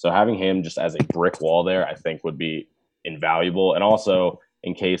 So having him just as a brick wall there, I think would be invaluable. And also,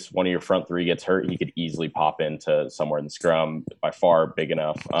 in case one of your front 3 gets hurt, he could easily pop into somewhere in the scrum, by far big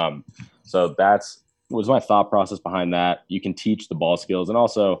enough. So was my thought process behind that. You can teach the ball skills, and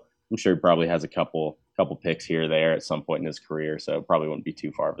also I'm sure he probably has a couple picks here or there at some point in his career, so it probably wouldn't be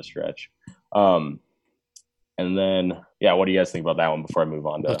too far of a stretch. And then, what do you guys think about that one before I move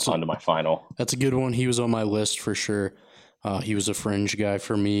on to my final? That's a good one. He was on my list for sure. He was a fringe guy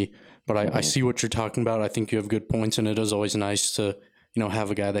for me, but I see what you're talking about. I think you have good points, and it is always nice to,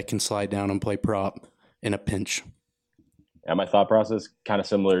 have a guy that can slide down and play prop in a pinch. Yeah, my thought process kind of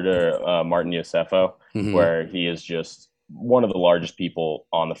similar to Martin Iosefo, where he is just one of the largest people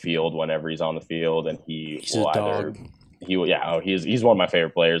on the field whenever he's on the field, and he's a dog. He's one of my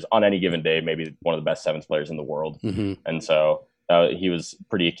favorite players on any given day, maybe one of the best 7s players in the world. And so he was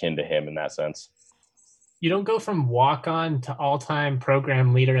pretty akin to him in that sense. You don't go from walk-on to all-time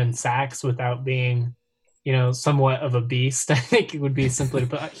program leader in sacks without being, somewhat of a beast. I think it would be simply to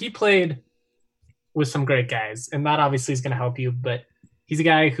put. He played with some great guys, and that obviously is going to help you, but he's a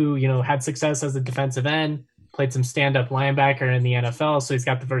guy who, had success as a defensive end, played some stand-up linebacker in the NFL, so he's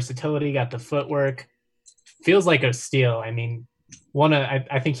got the versatility, got the footwork. Feels like a steal. I mean,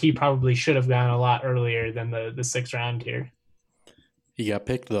 I think he probably should have gone a lot earlier than the 6th round here. He got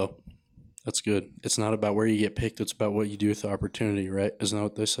picked, though. That's good. It's not about where you get picked. It's about what you do with the opportunity, right? Isn't that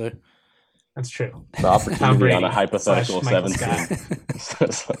what they say? That's true. The opportunity on a hypothetical 7 team.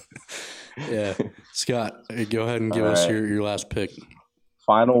 Yeah. Scott, go ahead and give us your last pick.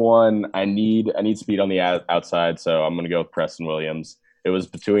 Final one. I need speed on the outside, so I'm going to go with Preston Williams. It was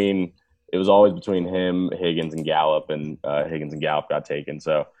always between him, Higgins, and Gallup, and Higgins and Gallup got taken.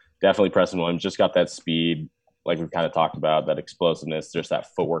 So definitely Preston Williams. Just got that speed, like we've kind of talked about, that explosiveness, just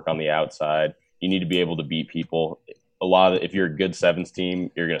that footwork on the outside. You need to be able to beat people if you're a good sevens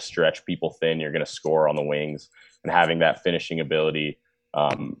team, you're going to stretch people thin. You're going to score on the wings, and having that finishing ability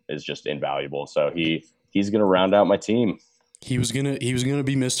is just invaluable. So he's going to round out my team. He was gonna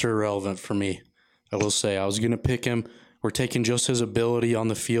be Mr. Irrelevant for me. I will say I was gonna pick him. We're taking just his ability on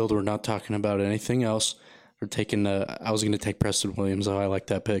the field. We're not talking about anything else. We're taking. I was gonna take Preston Williams. Oh, I like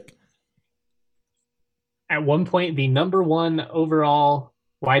that pick. At one point, the number one overall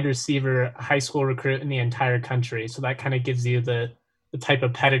wide receiver high school recruit in the entire country. So that kind of gives you the type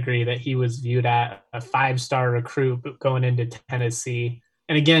of pedigree that he was viewed at, a 5-star recruit going into Tennessee.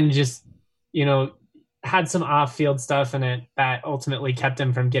 And again, just, had some off-field stuff in it that ultimately kept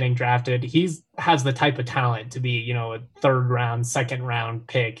him from getting drafted. Has the type of talent to be, a third-round, second-round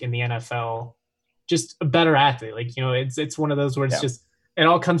pick in the NFL. Just a better athlete. It's one of those where it's just it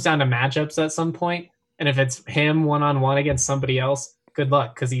all comes down to matchups at some point. And if it's him one-on-one against somebody else, good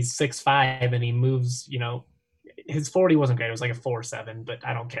luck, because he's 6'5" and he moves, his 40 wasn't great. It was like a 4.7, but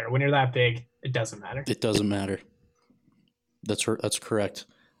I don't care. When you're that big, it doesn't matter. It doesn't matter. That's correct.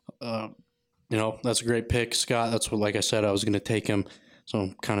 That's a great pick, Scott. That's what, like I said, I was going to take him. So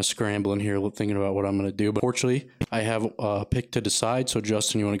I'm kind of scrambling here, thinking about what I'm going to do. But fortunately, I have a pick to decide. So,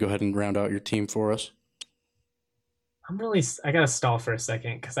 Justin, you want to go ahead and round out your team for us? I got to stall for a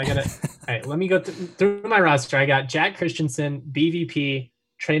second because I got to – all right, let me go through my roster. I got Jack Christensen, BVP,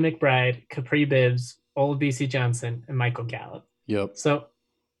 Trey McBride, Capri Bibbs, Olabisi Johnson, and Michael Gallup. Yep. So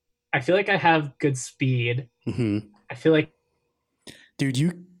I feel like I have good speed. Mm-hmm. I feel like –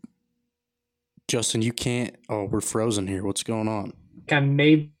 Dude, Justin, you can't – oh, we're frozen here. What's going on? I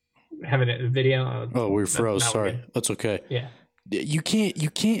may have a video. Oh, we froze. Sorry. That's okay. Yeah. You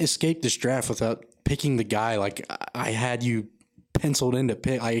can't escape this draft without picking the guy like I had you penciled in to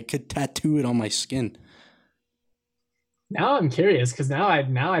pick. I could tattoo it on my skin. Now I'm curious because now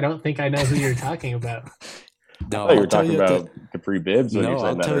I don't think I know who you're talking about. No, you were talking about Capri Bibbs. No,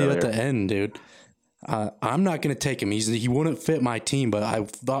 I'll tell you at the end, dude. I'm not going to take him. He wouldn't fit my team, but I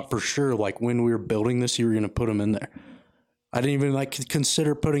thought for sure, like when we were building this, you were going to put him in there. I didn't even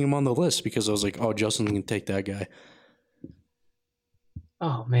consider putting him on the list because I was like, oh, Justin can take that guy.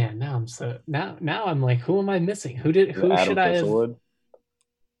 Oh man, now I'm like, who am I missing? Who should I have?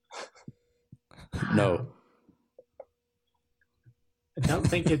 No. I don't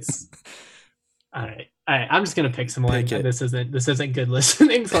think it's all right. I'm just gonna pick someone. This isn't good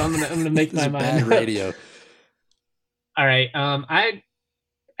listening, so I'm gonna make my mind. Bad radio. All right.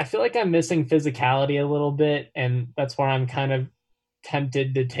 I feel like I'm missing physicality a little bit, and that's where I'm kind of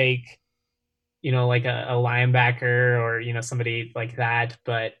tempted to take, like a linebacker or, somebody like that.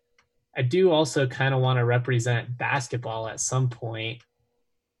 But I do also kind of want to represent basketball at some point.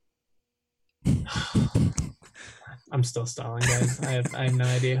 I'm still stalling, guys. I have no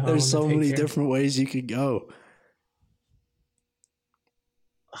idea how There's so many different ways you could go.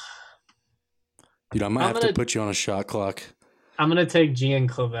 Dude, I'm going to have to put you on a shot clock. I'm going to take Gian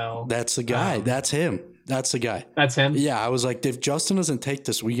Clavel. That's the guy. That's him. That's the guy. That's him? Yeah, I was like, if Justin doesn't take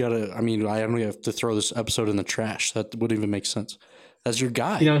this, I only have to throw this episode in the trash. That wouldn't even make sense. That's your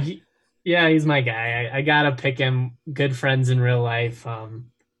guy. He's my guy. I got to pick him. Good friends in real life.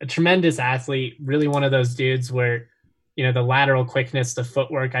 A tremendous athlete. Really one of those dudes where, the lateral quickness, the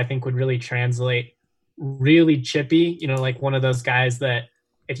footwork, I think would really translate. Really chippy, like one of those guys that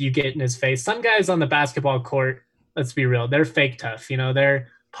if you get in his face, some guys on the basketball court, let's be real, they're fake tough. They're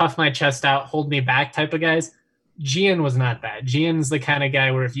puff my chest out, hold me back type of guys. Gian was not that. Gian's the kind of guy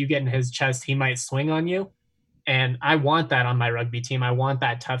where if you get in his chest, he might swing on you. And I want that on my rugby team. I want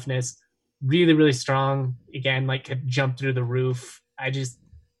that toughness. Really, really strong. Again, could jump through the roof. I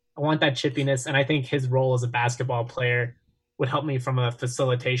want that chippiness. And I think his role as a basketball player would help me from a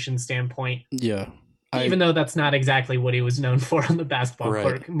facilitation standpoint. Yeah. Even though that's not exactly what he was known for on the basketball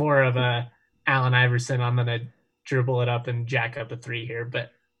court. More of a Allen Iverson, I'm going to dribble it up and jack up a three here.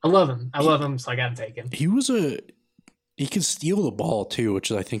 But I love him, so I got to take him. He could steal the ball too,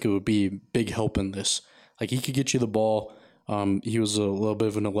 which I think it would be a big help in this. He could get you the ball. He was a little bit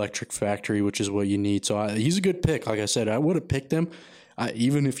of an electric factory, which is what you need. So he's a good pick. Like I said, I would have picked him.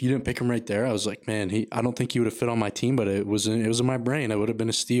 Even if you didn't pick him right there, I was like, man, I don't think he would have fit on my team, but it was in my brain. It would have been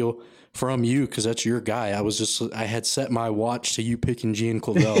a steal from you because that's your guy. I had set my watch to you picking Gian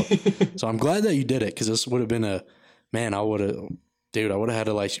Clavel. So I'm glad that you did it because this would have been I would have had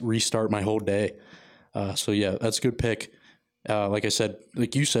to restart my whole day. So yeah, that's a good pick. Like I said,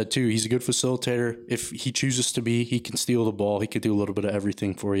 like you said too, he's a good facilitator. If he chooses to be, he can steal the ball. He could do a little bit of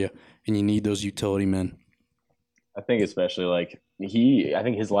everything for you, and you need those utility men. I think especially I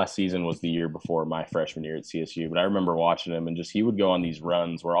think his last season was the year before my freshman year at CSU, but I remember watching him and he would go on these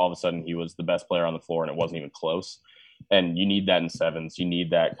runs where all of a sudden he was the best player on the floor and it wasn't even close. And you need that in sevens. You need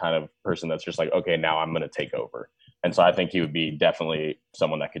that kind of person that's just like, okay, now I'm going to take over. And so I think he would be definitely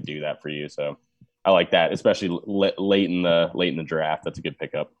someone that could do that for you. So I like that, especially late in the draft. That's a good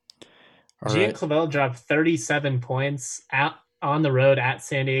pickup. Gian Clavel dropped 37 points out on the road at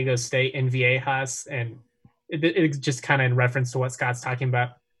San Diego State in Viejas, and it just kind of in reference to what Scott's talking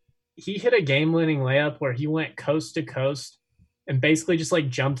about. He hit a game-winning layup where he went coast to coast and basically just like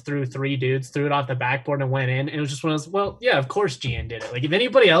jumped through 3 dudes, threw it off the backboard and went in. And it was just one of those, well, yeah, of course Gian did it. Like if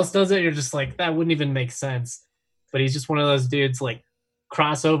anybody else does it, you're just like, that wouldn't even make sense. But he's just one of those dudes like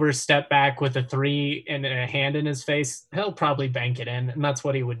crossover, step back with a 3 and a hand in his face. He'll probably bank it in. And that's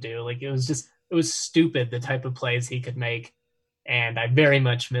what he would do. Like it was stupid the type of plays he could make. And I very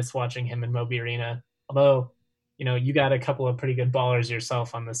much miss watching him in Moby Arena. Although, you know, you got a couple of pretty good ballers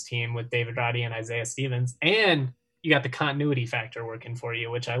yourself on this team with David Roddy and Isaiah Stevens. And you got the continuity factor working for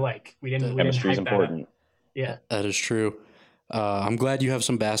you, which I like. Chemistry is important. Yeah, that is true. I'm glad you have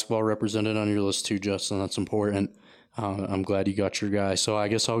some basketball represented on your list too, Justin. That's important. I'm glad you got your guy. So I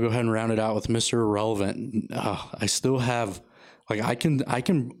guess I'll go ahead and round it out with Mr. Irrelevant. I still have, like, I think I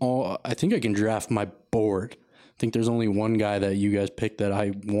can draft my board. I think there's only one guy that you guys picked that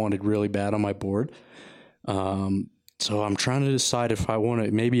I wanted really bad on my board. So I'm trying to decide if I want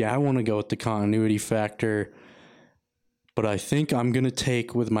to go with the continuity factor. But I think I'm going to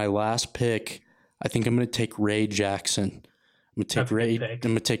take, with my last pick, I think I'm going to take Ray Jackson. I'm going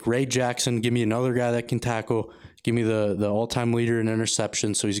to take Ray Jackson. Give me another guy that can tackle. Give me the all-time leader in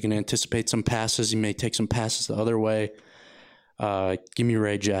interception. So he's going to anticipate some passes. He may take some passes the other way. Give me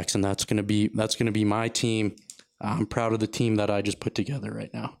Ray Jackson. That's going to be my team. I'm proud of the team that I just put together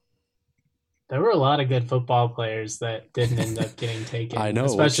right now. There were a lot of good football players that didn't end up getting taken. I know,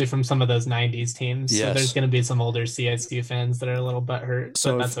 especially from some of those 90s teams. Yes. So there's going to be some older CSU fans that are a little butthurt.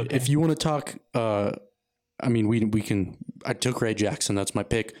 So but that's okay. If you want to talk, we can. I took Ray Jackson. That's my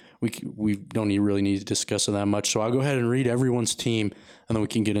pick. We don't really need to discuss it that much. So I'll go ahead and read everyone's team, and then we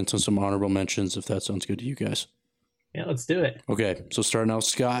can get into some honorable mentions if that sounds good to you guys. Yeah, let's do it. Okay, so starting out with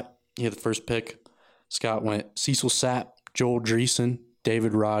Scott, he had the first pick. Scott went Cecil Sapp, Joel Dreesen,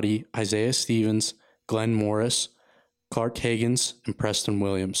 David Roddy, Isaiah Stevens, Glenn Morris, Clark Higgins, and Preston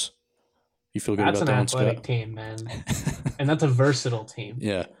Williams. You feel good about that one, Scott? That's an athletic team, man. And that's a versatile team.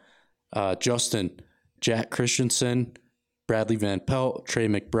 Yeah. Justin, Jack Christensen, Bradley Van Pelt, Trey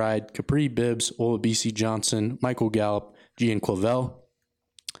McBride, Capri Bibbs, Olabisi Johnson, Michael Gallup, Gian Clavel.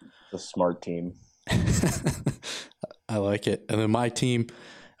 A smart team. I like it. And then my team,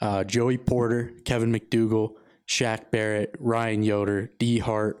 Joey Porter, Kevin McDougal, Shaq Barrett, Ryan Yoder, D.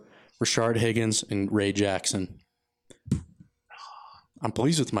 Hart, Rashard Higgins, and Ray Jackson. I'm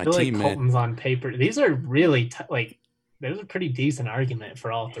pleased with my team, man. Colton's on paper. These are really there's a pretty decent argument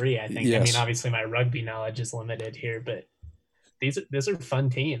for all three, I think. Yes. I mean, obviously my rugby knowledge is limited here, but these are fun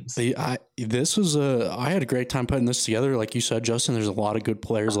teams. I had a great time putting this together. Like you said, Justin, there's a lot of good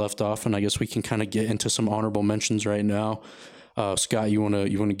players left off, and I guess we can kind of get into some honorable mentions right now. Scott, you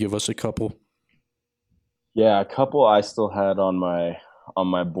wanna give us a couple? Yeah, a couple I still had on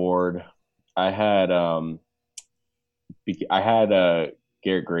my board. I had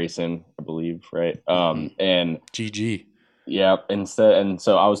Garrett Grayson, I believe, right? And GG. Yeah, and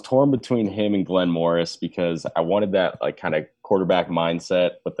so I was torn between him and Glenn Morris because I wanted that like kind of quarterback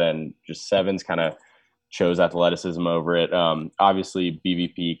mindset, but then just sevens kind of chose athleticism over it. Obviously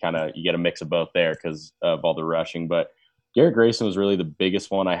BVP you get a mix of both there because of all the rushing, but Garrett Grayson was really the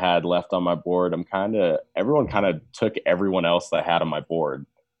biggest one I had left on my board. Everyone kind of took everyone else that I had on my board.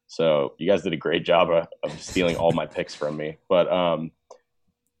 So you guys did a great job of stealing all my picks from me. But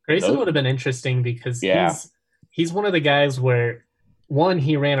Grayson would have been interesting because he's one of the guys where, one,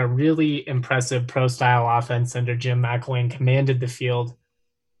 he ran a really impressive pro-style offense under Jim McElwain, commanded the field.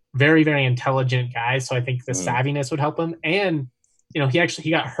 Very, very intelligent guy. So I think the savviness would help him. And you know, he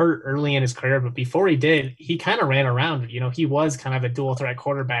got hurt early in his career, but before he did, he kind of ran around. You know, he was kind of a dual threat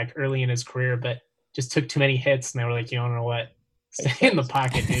quarterback early in his career, but just took too many hits, and they were like, you don't know what, stay in the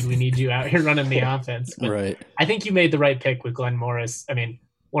pocket, dude. We need you out here running the offense. But right. I think you made the right pick with Glenn Morris. I mean,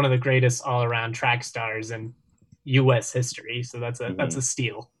 one of the greatest all-around track stars in U.S. history. So that's a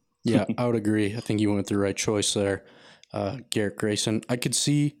steal. Yeah, I would agree. I think you went with the right choice there. Garrett Grayson. I could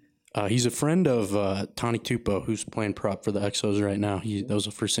see. He's a friend of Tani Tupo, who's playing prop for the Exos right now. That was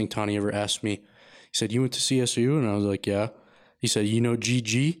the first thing Tani ever asked me. He said, "You went to CSU?" And I was like, "Yeah." He said, "You know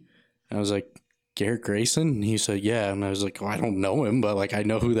GG?" And I was like, "Garrett Grayson?" And he said, "Yeah." And I was like, "Well, I don't know him, but like I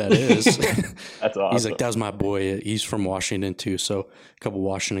know who that is." That's awesome. He's like, "That's my boy. He's from Washington too." So a couple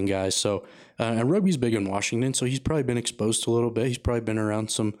Washington guys. So and rugby's big in Washington, so he's probably been exposed to a little bit. He's probably been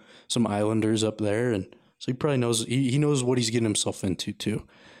around some Islanders up there, and So he probably knows he knows what he's getting himself into too.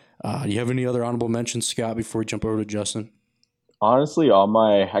 Do you have any other honorable mentions, Scott, before we jump over to Justin? Honestly,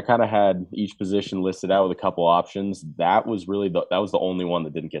 I kind of had each position listed out with a couple options. That was the only one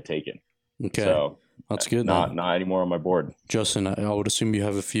that didn't get taken. Okay, so that's good. Not anymore on my board. Justin, I would assume you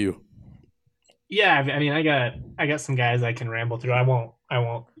have a few. Yeah, I mean, I got some guys I can ramble through. I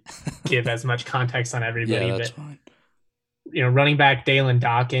won't give as much context on everybody. Yeah, that's but fine. Running back Dalen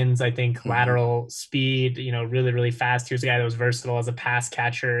Dawkins, I think lateral speed, really, really fast. He was a guy that was versatile as a pass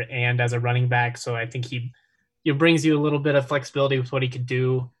catcher and as a running back. So I think he brings you a little bit of flexibility with what he could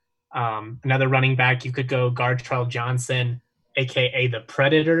do. Another running back, you could go Gartrell Johnson, aka the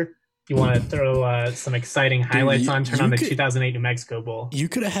Predator. If you want to throw some exciting highlights on the 2008 New Mexico Bowl. You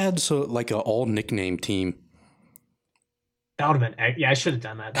could have had an all nickname team. That would have been, I should have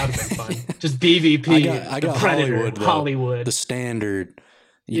done that. That would have been fun. Just BVP, I got the Predator, Hollywood, the Standard.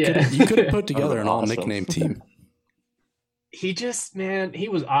 You could have put together an all nickname team. He was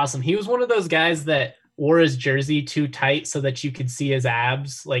awesome. He was one of those guys that wore his jersey too tight so that you could see his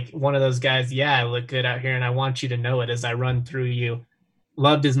abs. Like one of those guys, I look good out here and I want you to know it as I run through you.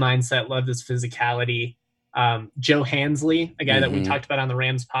 Loved his mindset, loved his physicality. Joe Hansley, a guy that we talked about on the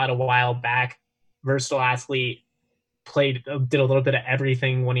Rams pod a while back, versatile athlete, did a little bit of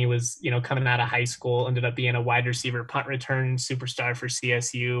everything when he was, coming out of high school, ended up being a wide receiver, punt return superstar for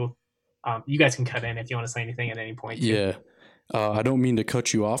CSU. You guys can cut in if you want to say anything at any point. Yeah. I don't mean to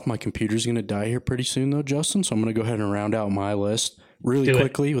cut you off. My computer's going to die here pretty soon though, Justin. So I'm going to go ahead and round out my list really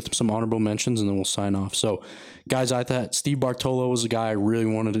quickly with some honorable mentions and then we'll sign off. So guys, I thought Steve Bartolo was a guy I really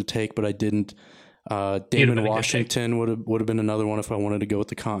wanted to take, but I didn't. Damon Washington would have been another one if I wanted to go with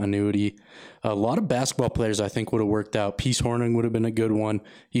the continuity. A lot of basketball players I think would have worked out. Peace Horning would have been a good one.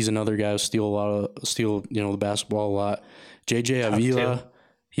 He's another guy who steal the basketball a lot. JJ Avila,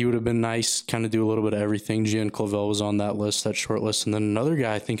 he would have been nice, kind of do a little bit of everything. Gian Clavel was on that list, that short list. And then another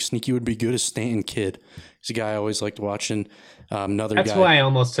guy I think sneaky would be good is Stanton Kidd. He's a guy I always liked watching. That's why I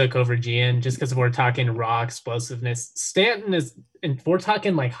almost took over Gian, just because we're talking raw explosiveness. Stanton is, and we're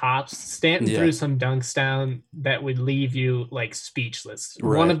talking like hops. Stanton threw some dunks down that would leave you like speechless.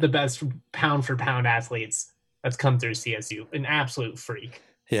 Right. One of the best pound for pound athletes that's come through CSU, an absolute freak.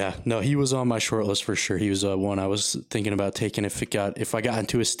 Yeah, no, he was on my short list for sure. He was one I was thinking about taking if I got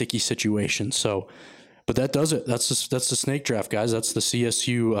into a sticky situation. So, but that does it. That's the snake draft, guys. That's the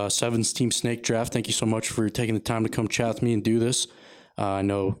CSU Sevens team snake draft. Thank you so much for taking the time to come chat with me and do this. I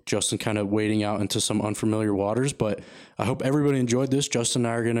know Justin kind of wading out into some unfamiliar waters, but I hope everybody enjoyed this. Justin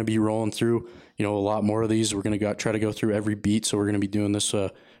and I are going to be rolling through, a lot more of these. We're going to try to go through every beat. So we're going to be doing this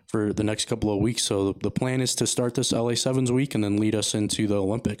for the next couple of weeks. So the plan is to start this LA Sevens week and then lead us into the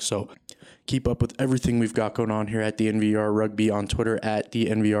Olympics. So keep up with everything we've got going on here at the NVR Rugby on Twitter at the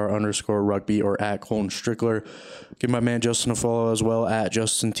NVR_rugby or at Colton Strickler. Give my man Justin a follow as well at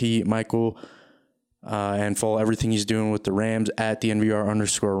Justin T. Michael. And follow everything he's doing with the Rams at the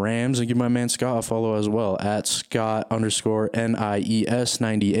NVR_Rams. And give my man Scott a follow as well at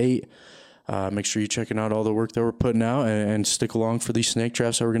Scott_NIES98. Make sure you're checking out all the work that we're putting out and stick along for these snake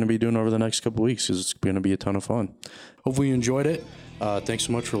drafts that we're going to be doing over the next couple of weeks because it's going to be a ton of fun. Hopefully you enjoyed it. Thanks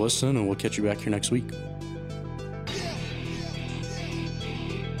so much for listening, and we'll catch you back here next week.